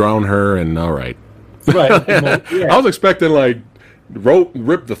gonna drown her, and all right. Right. I was expecting like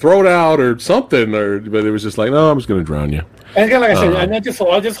rip the throat out or something, but it was just like, no, I'm just gonna drown you. And again, like I said, I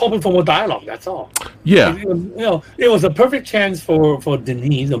was just hoping for more dialogue. That's all. Yeah. It was a perfect chance for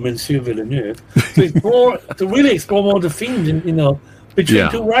Denis or Monsieur Villeneuve to really explore more the themes,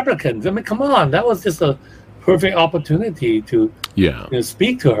 between two replicants. I mean, come on, that was just a perfect opportunity to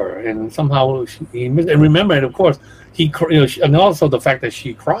speak to her, and somehow he missed. And remember, and of course, and also the fact that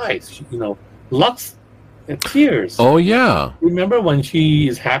she cries. Lux tears. Oh yeah. Remember when she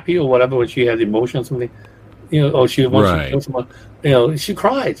is happy or whatever, when she has emotions, something. Or she wants to kill someone. She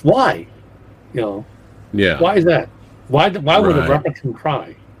cries. Why? Yeah. Why is that? Why would a replicant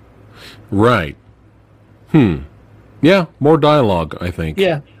cry? Right. Yeah. More dialogue, I think.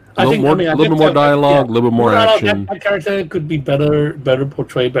 Yeah. A little bit more dialogue, a little bit more action. That character could be better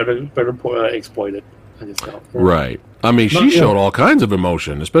portrayed, better exploited. I just felt. Right. I mean, she showed all kinds of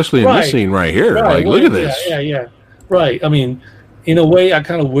emotion, especially in this scene right here. Like, look at this. Yeah. Right. I mean, in a way, I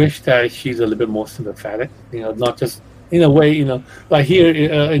kind of wish that she's a little bit more sympathetic. Not just in a way. Like here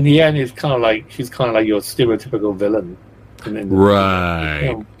in the end, it's kind of like she's kind of like your stereotypical villain.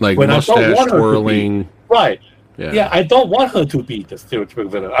 Right. Like mustache twirling. Right. Yeah, I don't want her to be the stereotypical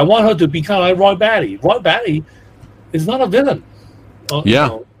villain. I want her to be kind of like Roy Batty. Roy Batty is not a villain.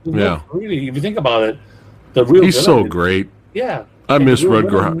 Really, if you think about it, the real he's so great. Yeah. I miss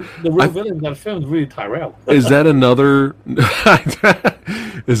Rutger. The real villain in that film is really Tyrell. Is that another?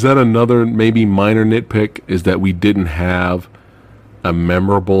 Is that another maybe minor nitpick? Is that we didn't have a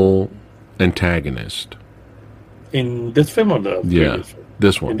memorable antagonist in this film or the previous film?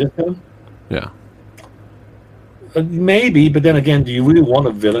 This one. In this film? Yeah. Maybe, but then again, do you really want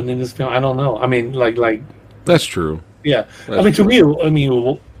a villain in this film? I don't know. I mean, like. That's true. Yeah. To me,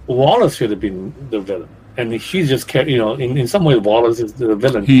 Wallace should have been the villain. And she's just, in some way, Wallace is the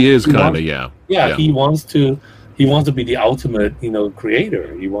villain. He is kind of, Yeah, he wants to he wants to be the ultimate, creator.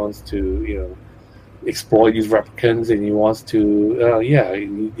 He wants to, exploit these replicants, and he wants to,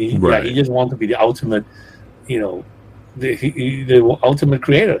 he just wants to be the ultimate, the ultimate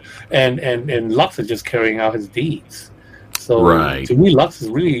creator, and Lux is just carrying out his deeds. So to me, Lux is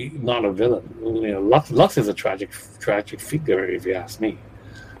really not a villain. Lux is a tragic figure, if you ask me.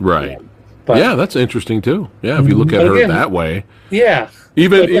 Right. But, that's interesting too. Yeah, if you look at her that way. Yeah.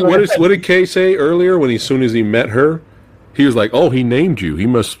 Even what did Kay say earlier? When as soon as he met her, he was like, "Oh, he named you. You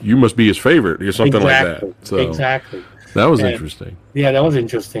must be his favorite," or something like that. So exactly. That was interesting. Yeah, that was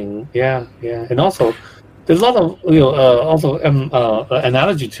interesting. Yeah, and also there's a lot of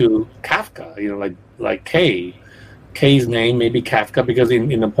analogy to Kafka. Like Kay's name may be Kafka because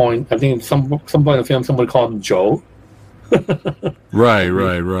in the point, I think some point in the film somebody called him Joe.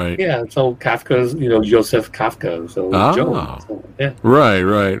 Right. Yeah, so Kafka's, Joseph Kafka. So Joe. So, yeah.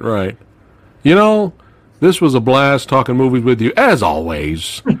 Right. This was a blast talking movies with you as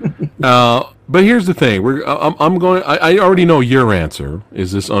always. But here's the thing: I already know your answer.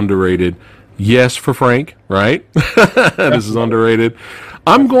 Is this underrated? Yes, for Frank. Right? This is underrated.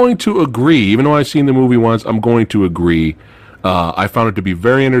 I'm going to agree, even though I've seen the movie once. I'm going to agree. I found it to be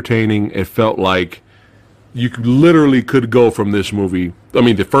very entertaining. It felt like you literally could go from this movie,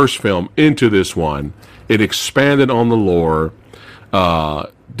 the first film, into this one. It expanded on the lore.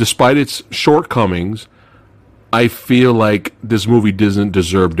 Despite its shortcomings, I feel like this movie doesn't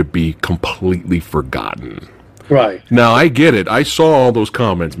deserve to be completely forgotten. Right. Now, I get it. I saw all those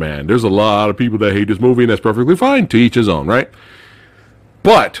comments, man. There's a lot of people that hate this movie, and that's perfectly fine. To each his own, right?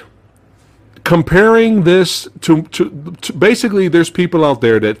 But comparing this to basically, there's people out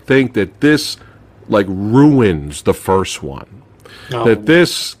there that think that this ruins the first one. That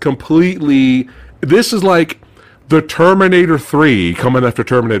this is like the Terminator 3 coming after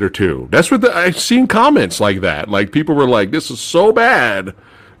Terminator 2. That's what I've seen comments like that. Like people were like, "This is so bad,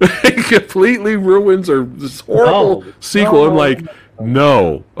 it completely ruins or this horrible sequel." I'm like,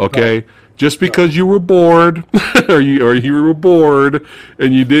 no, okay. Just because you were bored, or you were bored,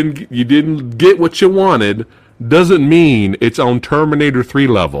 and you didn't get what you wanted, doesn't mean it's on Terminator 3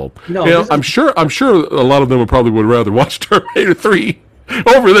 level. No, I'm sure a lot of them probably would rather watch Terminator 3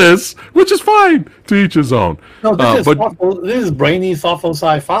 over this, which is fine. To each his own. No, this is brainy, thoughtful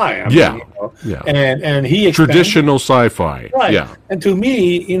sci-fi. And he traditional sci-fi. Right. Yeah. And to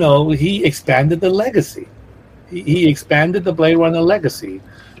me, he expanded the legacy. He expanded the Blade Runner legacy.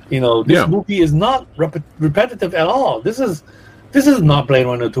 This movie is not repetitive at all. This is not Blade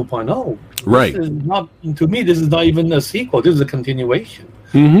Runner 2.0. Right. This is not, to me, this is not even a sequel. This is a continuation.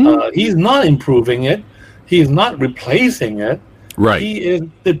 Mm-hmm. He's not improving it. He is not replacing it. Right. He is,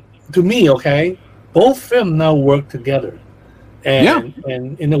 to me, okay, both films now work together. And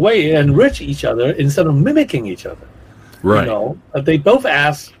in a way, enrich each other instead of mimicking each other. Right. They both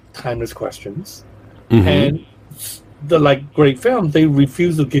ask timeless questions. Mm-hmm. And the great films, they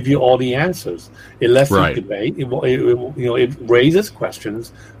refuse to give you all the answers. It lets you debate. It raises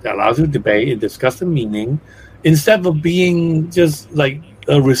questions that allows you to debate and discuss the meaning, instead of being just like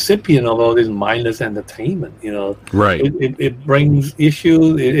a recipient of all this mindless entertainment. Right. It brings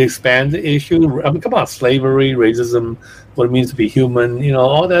issues. It expands the issue. Come on, slavery, racism, what it means to be human.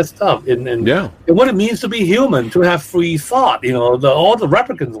 All that stuff. And what it means to be human, to have free thought. All the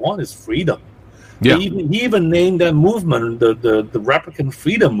replicants want is freedom. Yeah. He even named that movement the Replicant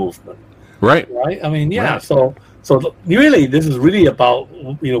Freedom Movement. Right. Right. Right. So really, this is really about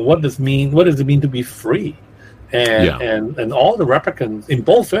what does it mean to be free, and all the replicants in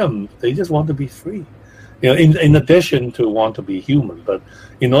both films, they just want to be free. In addition to want to be human, but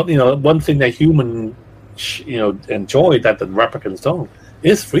one thing that human enjoy that the replicants don't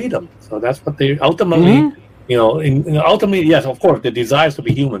is freedom. So that's what they ultimately. Ultimately, yes, of course, the desire is to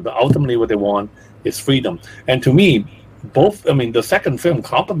be human, but ultimately what they want is freedom. And to me, the second film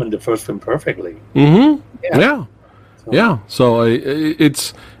complemented the first film perfectly. Mm-hmm. Yeah. So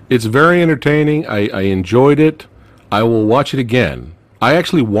it's very entertaining. I enjoyed it. I will watch it again. I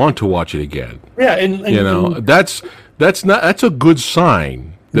actually want to watch it again. Yeah, and that's a good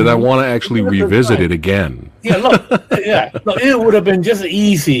sign that I want to actually revisit it again. Yeah, look, it would have been just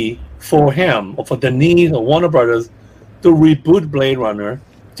easy for him, or for Denis or Warner Brothers, to reboot Blade Runner,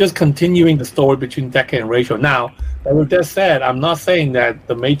 just continuing the story between Deckard and Rachel. Now, with that said, I'm not saying that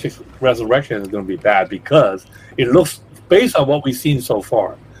The Matrix Resurrection is going to be bad, because it looks, based on what we've seen so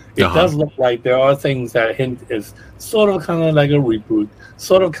far, it does look like there are things that hint is sort of kind of like a reboot,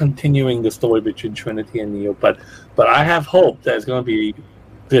 sort of continuing the story between Trinity and Neo. But I have hope that it's going to be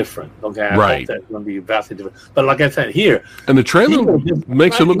different. Okay, I hope that it's going to be vastly different. But like I said, here, and the trailer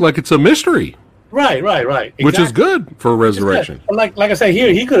makes it look like it's a mystery. Right. Exactly. Which is good for Resurrection. Like I said,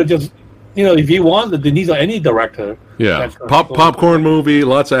 here he could have just, if he wanted, then he's any director. Yeah, popcorn movie,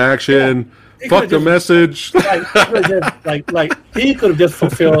 lots of action. Yeah. Fuck the message. Like he could have just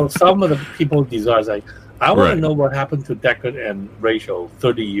fulfilled some of the people's desires. Like, I want to know what happened to Deckard and Rachel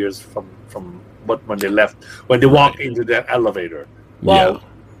 30 years from when they left, when they walked into that elevator. Well,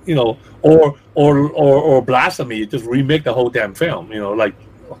 or Blasphemy, just remake the whole damn film. Like.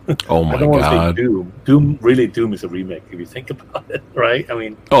 Oh my I don't want God! to say Doom. Doom is a remake. If you think about it, right? I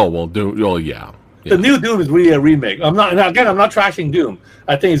mean. Oh well, Doom. Oh yeah. The new Doom is really a remake. I'm not trashing Doom.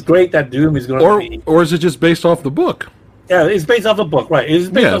 I think it's great that Doom is going to be. Or is it just based off the book? Yeah, it's based off the book, right? It's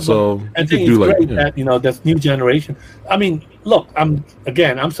based off the book. I think it's great that this new generation. I mean, look, I'm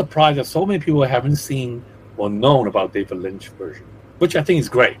surprised that so many people haven't seen or known about David Lynch version, which I think is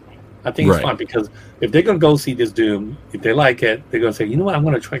great. I think it's fun because if they're going to go see this Doom, if they like it, they're going to say, you know what, I'm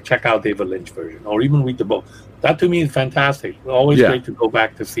going to check out David Lynch version or even read the book. That to me is fantastic. Always great to go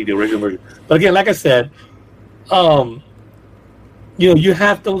back to see the original version. But again, like I said, you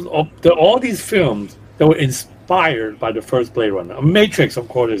have all these films that were inspired by the first Blade Runner. Matrix, of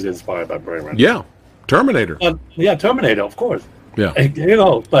course, is inspired by Blade Runner. Yeah, Terminator. Terminator, of course. Yeah,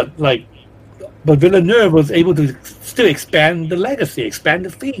 But Villeneuve was able to still expand the legacy, expand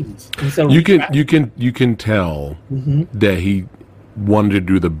the themes. You can tell that he wanted to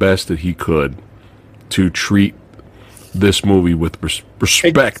do the best that he could to treat this movie with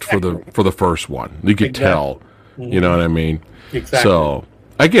respect for the first one. You could tell, you know what I mean? Exactly. So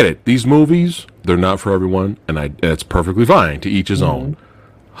I get it. These movies, they're not for everyone, and it's perfectly fine. To each his own.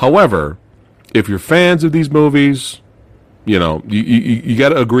 However, if you're fans of these movies. You got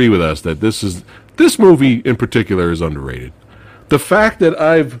to agree with us that this movie in particular is underrated. The fact that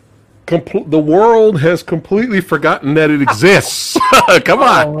the world has completely forgotten that it exists. Come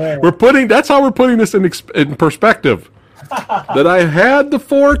on, man. That's how we're putting this in perspective. That I had the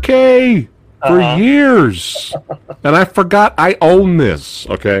 4K for years, and I forgot I own this.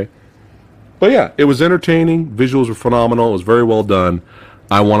 Okay, but yeah, it was entertaining. Visuals were phenomenal. It was very well done.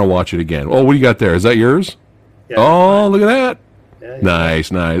 I want to watch it again. Oh, what do you got there? Is that yours? Yeah, oh, look at that. Yeah, nice.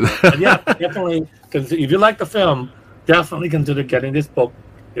 Definitely. Because if you like the film, definitely consider getting this book.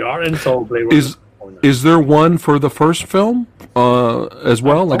 The Art and Soul Blade Runner. Is there one for the first film as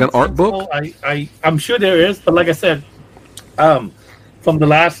well, like an art book? I'm sure there is, but like I said, from the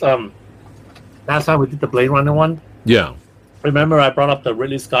last time we did the Blade Runner one. Yeah. Remember I brought up the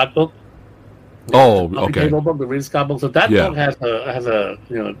Ridley Scott book? Oh, okay. The Ridley Scott book. So that book has a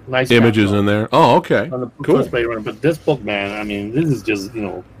nice images in there. Oh, okay. On the cool. Blade Runner. But this book, man, I mean, this is just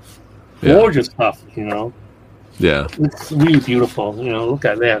gorgeous stuff. Yeah. It's really beautiful. Look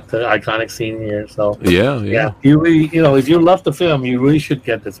at that, the iconic scene here. So yeah. You really, if you love the film, you really should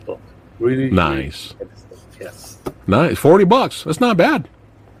get this book. Really nice. Really get this book. Yes. Nice. $40. That's not bad.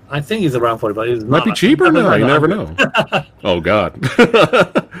 I think it's around $40. It might be cheaper now. You never know. Oh God.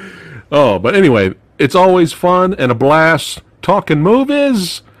 Oh, but anyway, it's always fun and a blast talking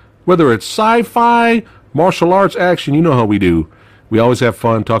movies, whether it's sci-fi, martial arts, action. You know how we do. We always have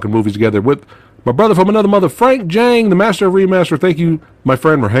fun talking movies together with my brother from another mother, Frank Jang, the master of remaster. Thank you, my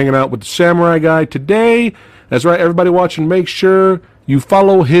friend, for hanging out with the Samurai Guy today. That's right, everybody watching, make sure you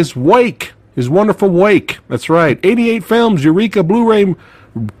follow his wake, his wonderful wake. That's right, 88 Films, Eureka, Blu-ray,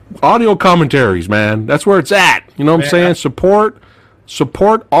 audio commentaries, man. That's where it's at. You know what I'm saying?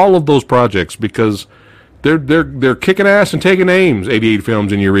 Support all of those projects because they're kicking ass and taking names. 88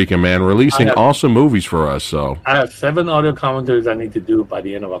 Films in Eureka, man, releasing awesome movies for us. So I have 7 audio commentaries I need to do by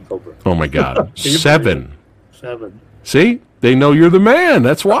the end of October. Oh my God, 7. 7. See, they know you're the man.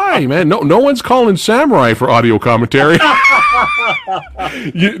 That's why, man. No one's calling Samurai for audio commentary.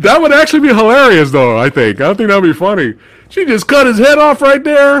 That would actually be hilarious, though. I think that'd be funny. She just cut his head off right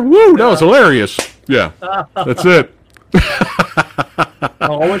there. Woo, that was hilarious. Yeah, that's it.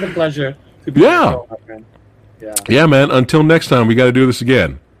 Always a pleasure to be show, my friend. Yeah, man. Until next time, we got to do this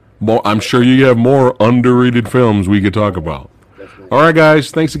again. I'm sure you have more underrated films we could talk about. Definitely. All right,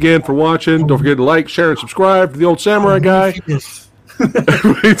 guys. Thanks again for watching. Don't forget to like, share, and subscribe to the Old Samurai Guy.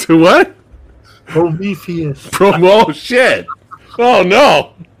 To what? Prometheus. Oh, shit. Oh,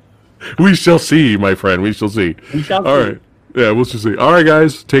 no. We shall see, my friend. We shall see. All right. Yeah, we'll see. All right,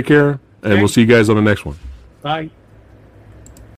 guys. Take care, and we'll see you guys on the next one. Bye.